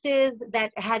classes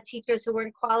that had teachers who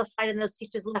weren't qualified, and those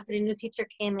teachers left and a new teacher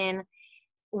came in.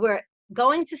 We're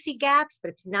going to see gaps,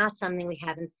 but it's not something we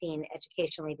haven't seen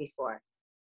educationally before.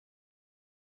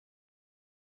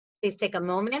 Please take a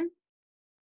moment.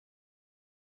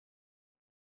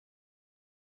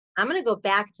 I'm going to go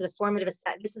back to the formative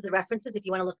assessment. This is the references if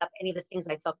you want to look up any of the things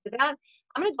I talked about.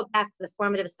 I'm going to go back to the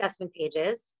formative assessment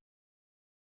pages.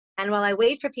 And while I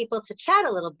wait for people to chat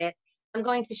a little bit, I'm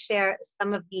going to share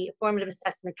some of the formative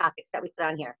assessment topics that we put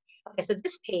on here. Okay, so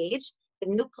this page, the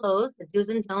new clothes, the do's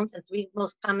and don'ts, and 3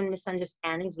 most common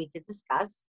misunderstandings we did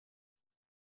discuss.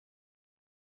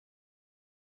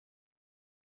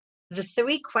 The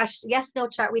 3 questions, yes, no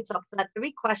chart we talked about,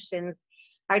 3 questions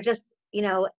are just,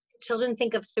 children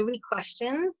think of 3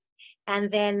 questions,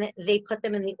 and then they put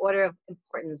them in the order of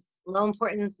importance: low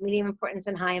importance, medium importance,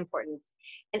 and high importance.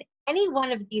 And any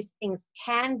one of these things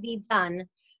can be done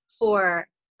for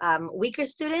weaker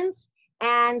students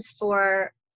and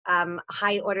for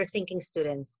high order thinking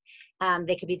students.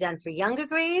 They could be done for younger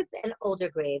grades and older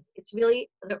grades. It's really,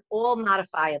 they're all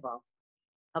modifiable.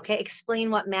 Okay, explain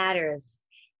what matters.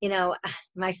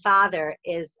 My father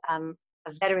is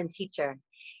a veteran teacher,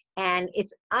 and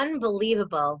it's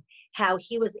unbelievable how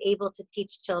he was able to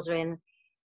teach children,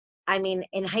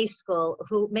 in high school,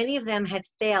 who many of them had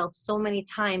failed so many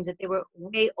times that they were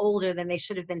way older than they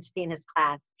should have been to be in his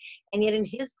class. And yet in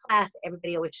his class,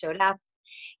 everybody always showed up.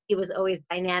 He was always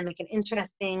dynamic and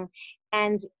interesting.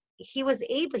 And he always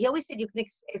said,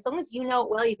 as long as you know it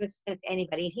well, you can explain it to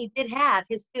anybody. He did have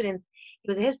his students, he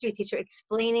was a history teacher,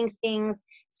 explaining things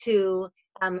to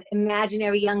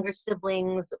imaginary younger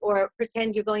siblings, or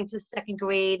pretend you're going to the 2nd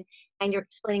grade and you're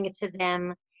explaining it to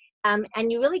them.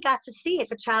 And you really got to see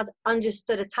if a child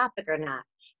understood a topic or not.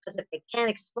 Because if they can't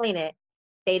explain it,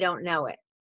 they don't know it.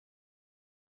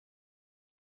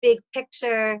 Big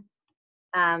picture,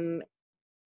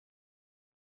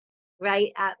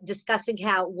 right? Discussing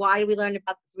why do we learn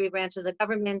about the 3 branches of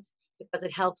government? Because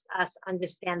it helps us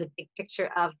understand the big picture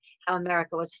of how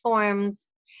America was formed.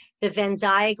 The Venn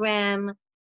diagram,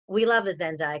 we love the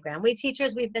Venn diagram. We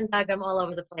teachers, we've Venn diagram all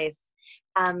over the place.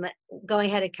 Going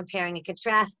ahead and comparing and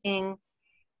contrasting.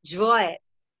 Draw it.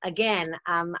 Again,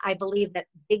 I believe that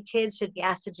big kids should be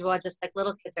asked to draw just like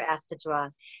little kids are asked to draw.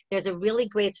 There's a really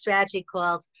great strategy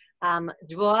called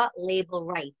draw, label,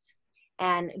 write.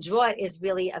 And draw it is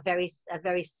really a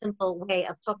very simple way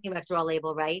of talking about draw,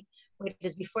 label, write, which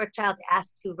is before a child's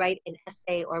asked to write an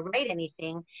essay or write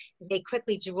anything, they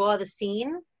quickly draw the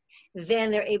scene.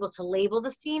 Then they're able to label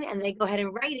the scene, and they go ahead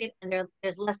and write it, and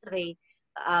there's less of a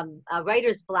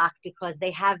writer's block, because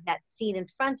they have that scene in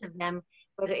front of them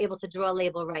where they're able to draw,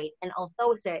 label, write. And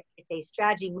although it's a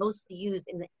strategy mostly used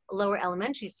in the lower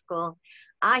elementary school,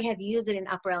 I have used it in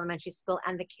upper elementary school,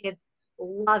 and the kids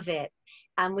love it.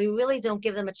 we really don't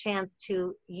give them a chance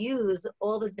to use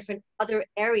all the different other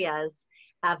areas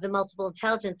of the multiple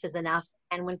intelligences enough.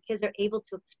 And when kids are able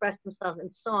to express themselves in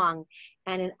song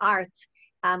and in art,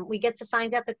 we get to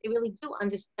find out that they really do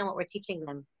understand what we're teaching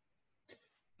them.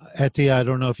 Etti, I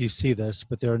don't know if you see this,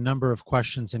 but there are a number of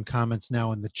questions and comments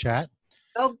now in the chat.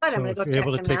 Oh, good. I'm So going to if go you're check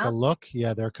able to them take a out. look,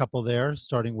 yeah, there are a couple there,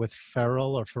 starting with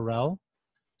Farrell or Farrell.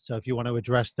 So if you want to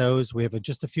address those, we have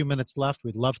just a few minutes left.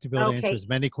 We'd love to be able to answer Okay, as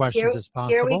many questions here, as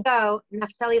here we possible. go.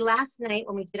 Naftali, last night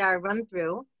when we did our run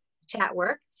through, chat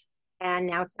worked, and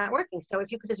now it's not working. So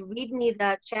if you could just read me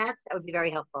the chats, that would be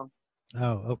very helpful.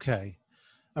 Oh, okay.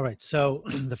 All right. So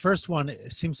the first one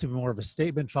seems to be more of a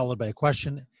statement followed by a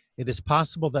question. It is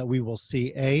possible that we will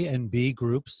see A and B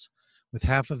groups with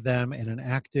half of them in an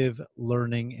active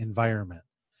learning environment.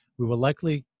 We will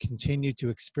likely continue to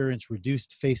experience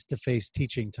reduced face-to-face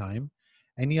teaching time.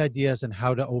 Any ideas on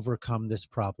how to overcome this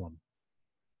problem?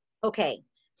 Okay,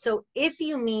 so if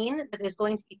you mean that there's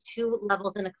going to be two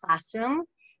levels in a classroom,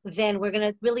 then we're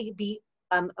going to really be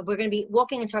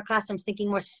walking into our classrooms thinking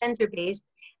more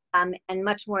center-based and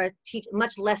much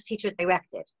less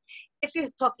teacher-directed. If you're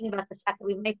talking about the fact that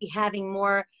we might be having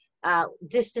more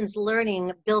distance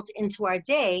learning built into our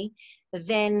day,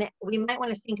 then we might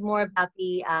want to think more about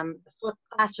the flipped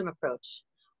classroom approach,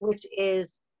 which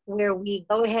is where we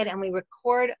go ahead and we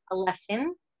record a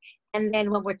lesson, and then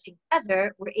when we're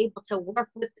together, we're able to work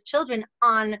with the children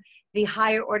on the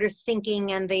higher order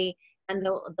thinking and the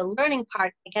learning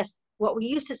part. I guess what we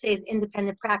used to say is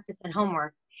independent practice and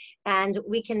homework. And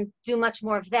we can do much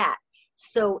more of that.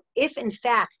 So if in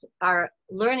fact our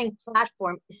learning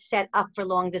platform is set up for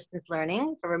long distance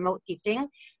learning, for remote teaching,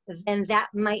 then that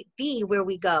might be where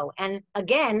we go. And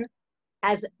again,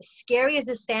 as scary as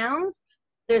it sounds,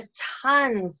 there's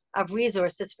tons of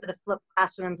resources for the flipped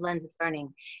classroom and blended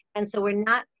learning. And so we're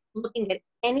not looking at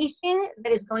anything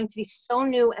that is going to be so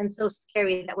new and so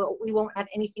scary that we won't have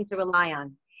anything to rely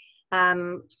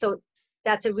on. So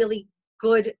that's a really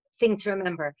good thing to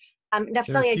remember.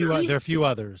 Naftali, There are a few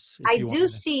others if I you do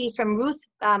want to. see from Ruth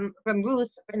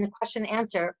in the question and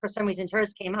answer, for some reason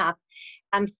hers came up.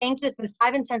 Thank you. It's been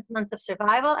 5 intense months of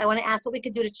survival. I want to ask what we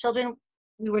could do to children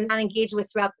we were not engaged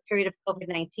with throughout the period of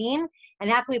COVID-19, and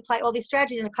how can we apply all these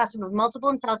strategies in a classroom of multiple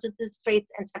intelligences, traits,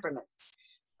 and temperaments?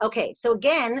 Okay, so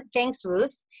again, thanks,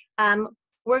 Ruth.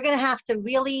 We're going to have to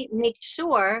really make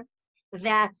sure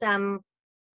that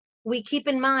we keep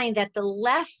in mind that the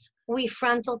less we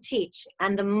frontal teach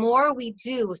and the more we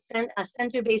do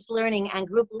center-based learning and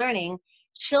group learning,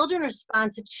 children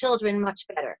respond to children much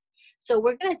better. So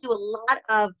we're going to do a lot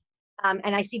of,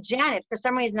 and I see Janet, for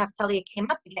some reason, Naftali, it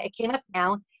came up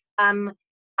now.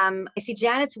 I see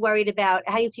Janet's worried about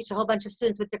how you teach a whole bunch of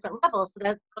students with different levels. So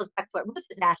that goes back to what Ruth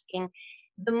is asking.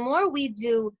 The more we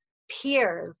do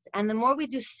peers and the more we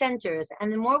do centers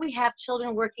and the more we have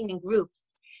children working in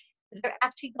groups, they're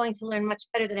actually going to learn much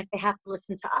better than if they have to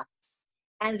listen to us.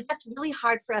 And that's really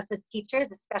hard for us as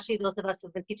teachers, especially those of us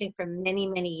who've been teaching for many,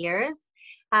 many years.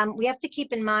 We have to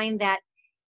keep in mind that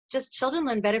just children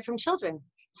learn better from children.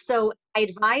 So I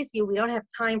advise you, we don't have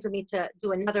time for me to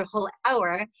do another whole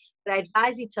hour, but I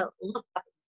advise you to look up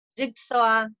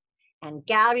jigsaw and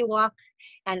gallery walk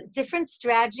and different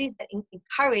strategies that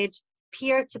encourage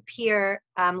peer-to-peer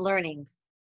learning.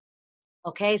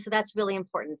 Okay, so that's really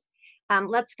important.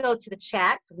 Let's go to the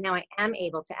chat because now I am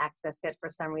able to access it for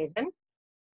some reason.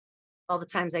 All the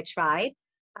times I tried.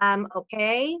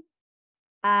 Okay.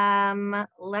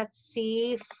 Let's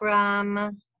see from,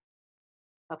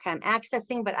 okay, I'm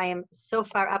accessing, but I am so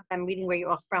far up, I'm reading where you're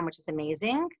all from, which is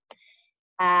amazing.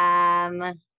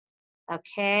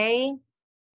 Okay.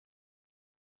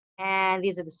 And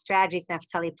these are the strategies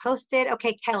Naftali posted.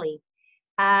 Okay, Kelly,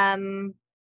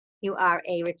 you are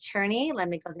a returnee. Let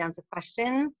me go down to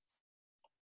questions.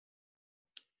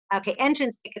 Okay,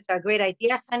 entrance tickets are a great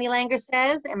idea, Fanny Langer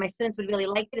says, and my students would really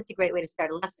like it. It's a great way to start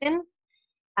a lesson.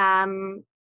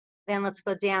 Then let's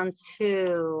go down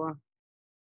to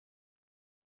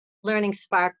learning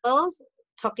sparkles,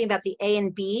 talking about the A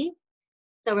and B.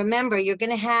 So remember, you're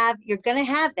gonna have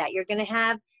that. You're gonna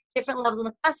have different levels in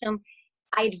the classroom.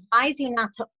 I advise you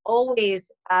not to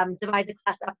always divide the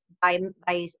class up by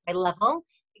level,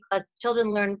 because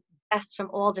children learn best from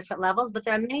all different levels. But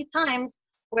there are many times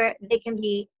where they can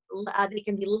be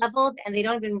leveled, and they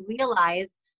don't even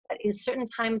realize that in certain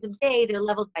times of day they're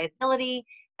leveled by ability,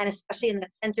 and especially in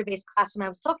that center-based classroom I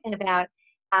was talking about,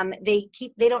 they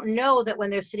don't know that when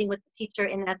they're sitting with the teacher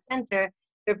in that center,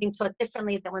 they're being taught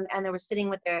differently than when they were sitting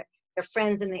with their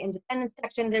friends in the independent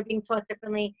section. They're being taught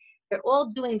differently. They're all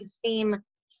doing the same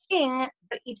thing,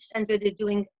 but each center they're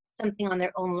doing something on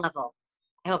their own level.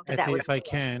 I hope that that Etty, was if I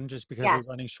can, just because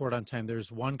we're running yes, short on time,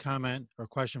 there's one comment or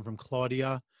question from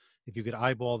Claudia. If you could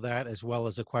eyeball that, as well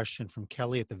as a question from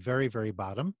Kelly at the very, very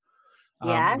bottom.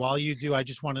 While yes. you do, I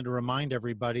just wanted to remind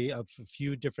everybody of a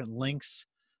few different links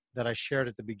that I shared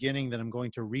at the beginning that I'm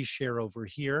going to reshare over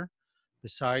here,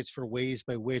 besides for ways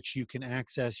by which you can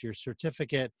access your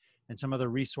certificate and some other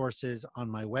resources on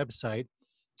my website.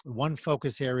 One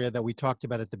focus area that we talked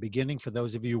about at the beginning, for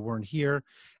those of you who weren't here,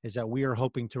 is that we are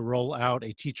hoping to roll out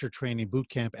a teacher training boot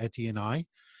camp, Etti and I.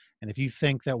 And if you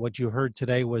think that what you heard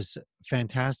today was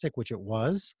fantastic, which it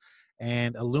was,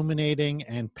 and illuminating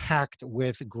and packed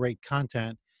with great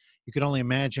content, you can only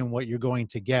imagine what you're going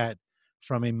to get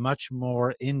from a much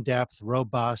more in-depth,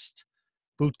 robust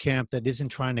boot camp that isn't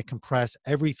trying to compress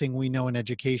everything we know in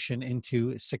education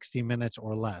into 60 minutes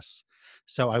or less.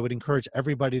 So I would encourage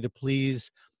everybody to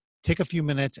please take a few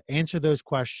minutes, answer those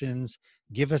questions,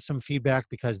 give us some feedback,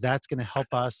 because that's going to help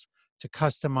us to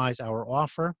customize our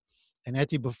offer. And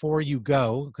Etty, before you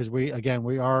go, because we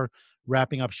are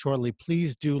wrapping up shortly,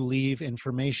 please do leave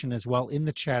information as well in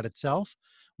the chat itself,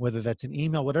 whether that's an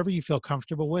email, whatever you feel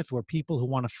comfortable with, where people who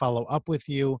want to follow up with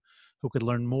you, who could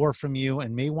learn more from you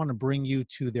and may want to bring you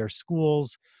to their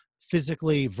schools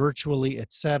physically, virtually,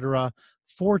 etc.,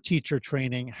 for teacher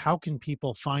training. How can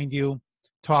people find you,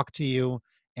 talk to you,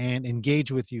 and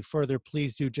engage with you further?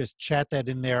 Please do just chat that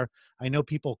in there. I know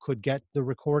people could get the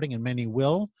recording and many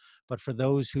will, but for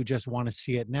those who just want to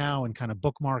see it now and kind of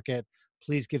bookmark it,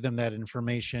 please give them that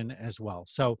information as well.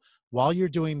 So while you're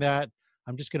doing that,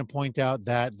 I'm just going to point out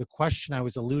that the question I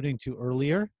was alluding to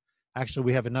earlier, actually,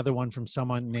 we have another one from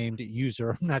someone named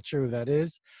User. I'm not sure who that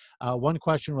is. One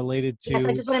question related Yes, I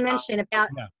to, just want to mention about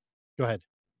yeah, go ahead.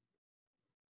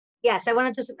 yes, I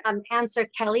want to just answer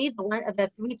Kelly,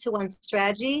 the 3-2-1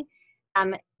 strategy.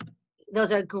 Um,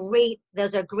 those are great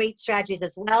strategies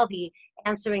as well. The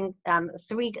answering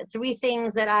three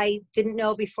things that I didn't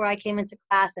know before I came into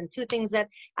class, and 2 things that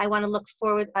I want to look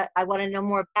forward, I want to know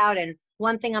more about, and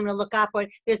 1 thing I'm going to look up for.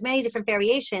 There's many different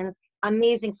variations.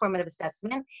 Amazing formative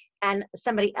assessment. And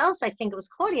somebody else, I think it was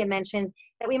Claudia, mentioned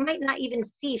that we might not even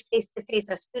see face to face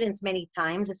our students many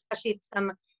times, especially if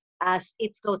some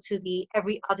states go to the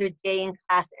every other day in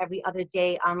class, every other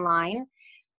day online.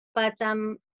 But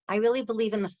I really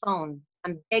believe in the phone.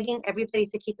 I'm begging everybody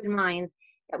to keep in mind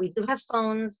that we do have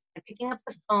phones, and picking up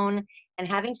the phone and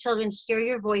having children hear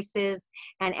your voices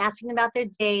and asking them about their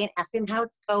day and asking them how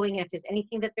it's going and if there's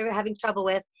anything that they're having trouble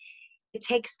with. It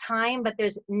takes time, but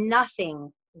there's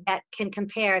nothing that can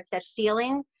compare to that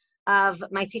feeling of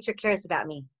my teacher cares about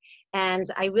me. And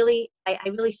I really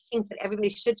think that everybody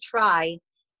should try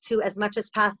to,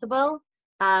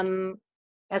 um,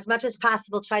 as much as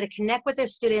possible, try to connect with their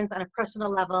students on a personal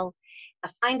level,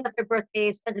 find out their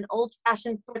birthdays, send an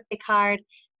old-fashioned birthday card.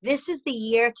 This is the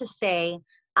year to say,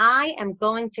 I am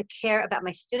going to care about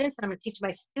my students, and I'm going to teach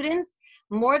my students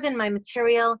more than my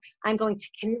material. I'm going to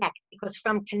connect, because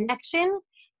from connection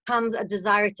comes a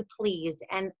desire to please.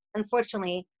 And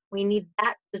unfortunately, we need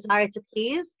that desire to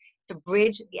please to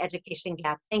bridge the education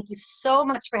gap. Thank you so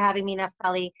much for having me,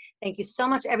 Naftali. Thank you so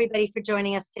much, everybody, for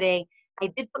joining us today. I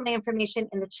did put my information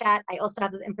in the chat. I also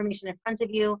have the information in front of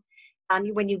you.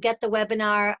 When you get the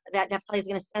webinar, that Naftali is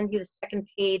going to send you the second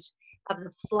page of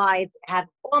the slides, have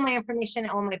all my information,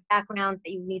 all my background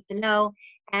that you need to know.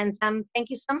 And thank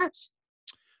you so much.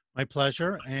 My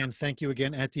pleasure. And thank you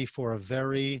again, Etty, for a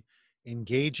very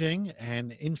engaging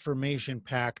and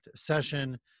information-packed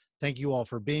session. Thank you all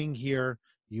for being here.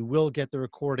 You will get the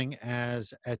recording,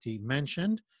 as Etty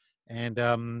mentioned. And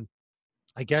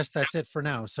I guess that's it for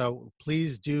now. So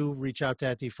please do reach out to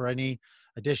Etty for any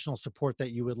additional support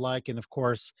that you would like. And of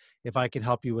course, if I can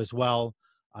help you as well,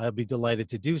 I'll be delighted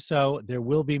to do so. There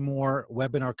will be more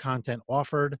webinar content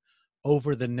offered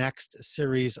over the next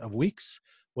series of weeks,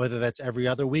 whether that's every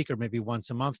other week or maybe once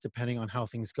a month, depending on how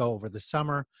things go over the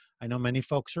summer. I know many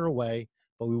folks are away,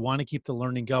 but we want to keep the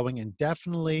learning going, and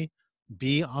definitely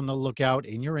be on the lookout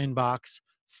in your inbox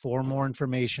for more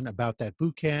information about that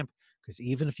boot camp. Because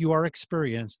even if you are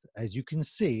experienced, as you can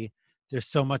see, there's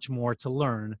so much more to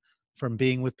learn from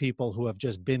being with people who have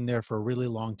just been there for a really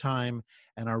long time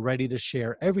and are ready to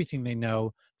share everything they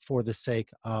know for the sake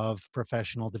of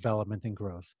professional development and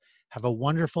growth. Have a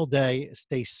wonderful day.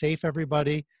 Stay safe,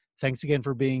 everybody. Thanks again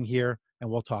for being here, and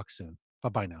we'll talk soon.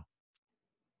 Bye-bye now.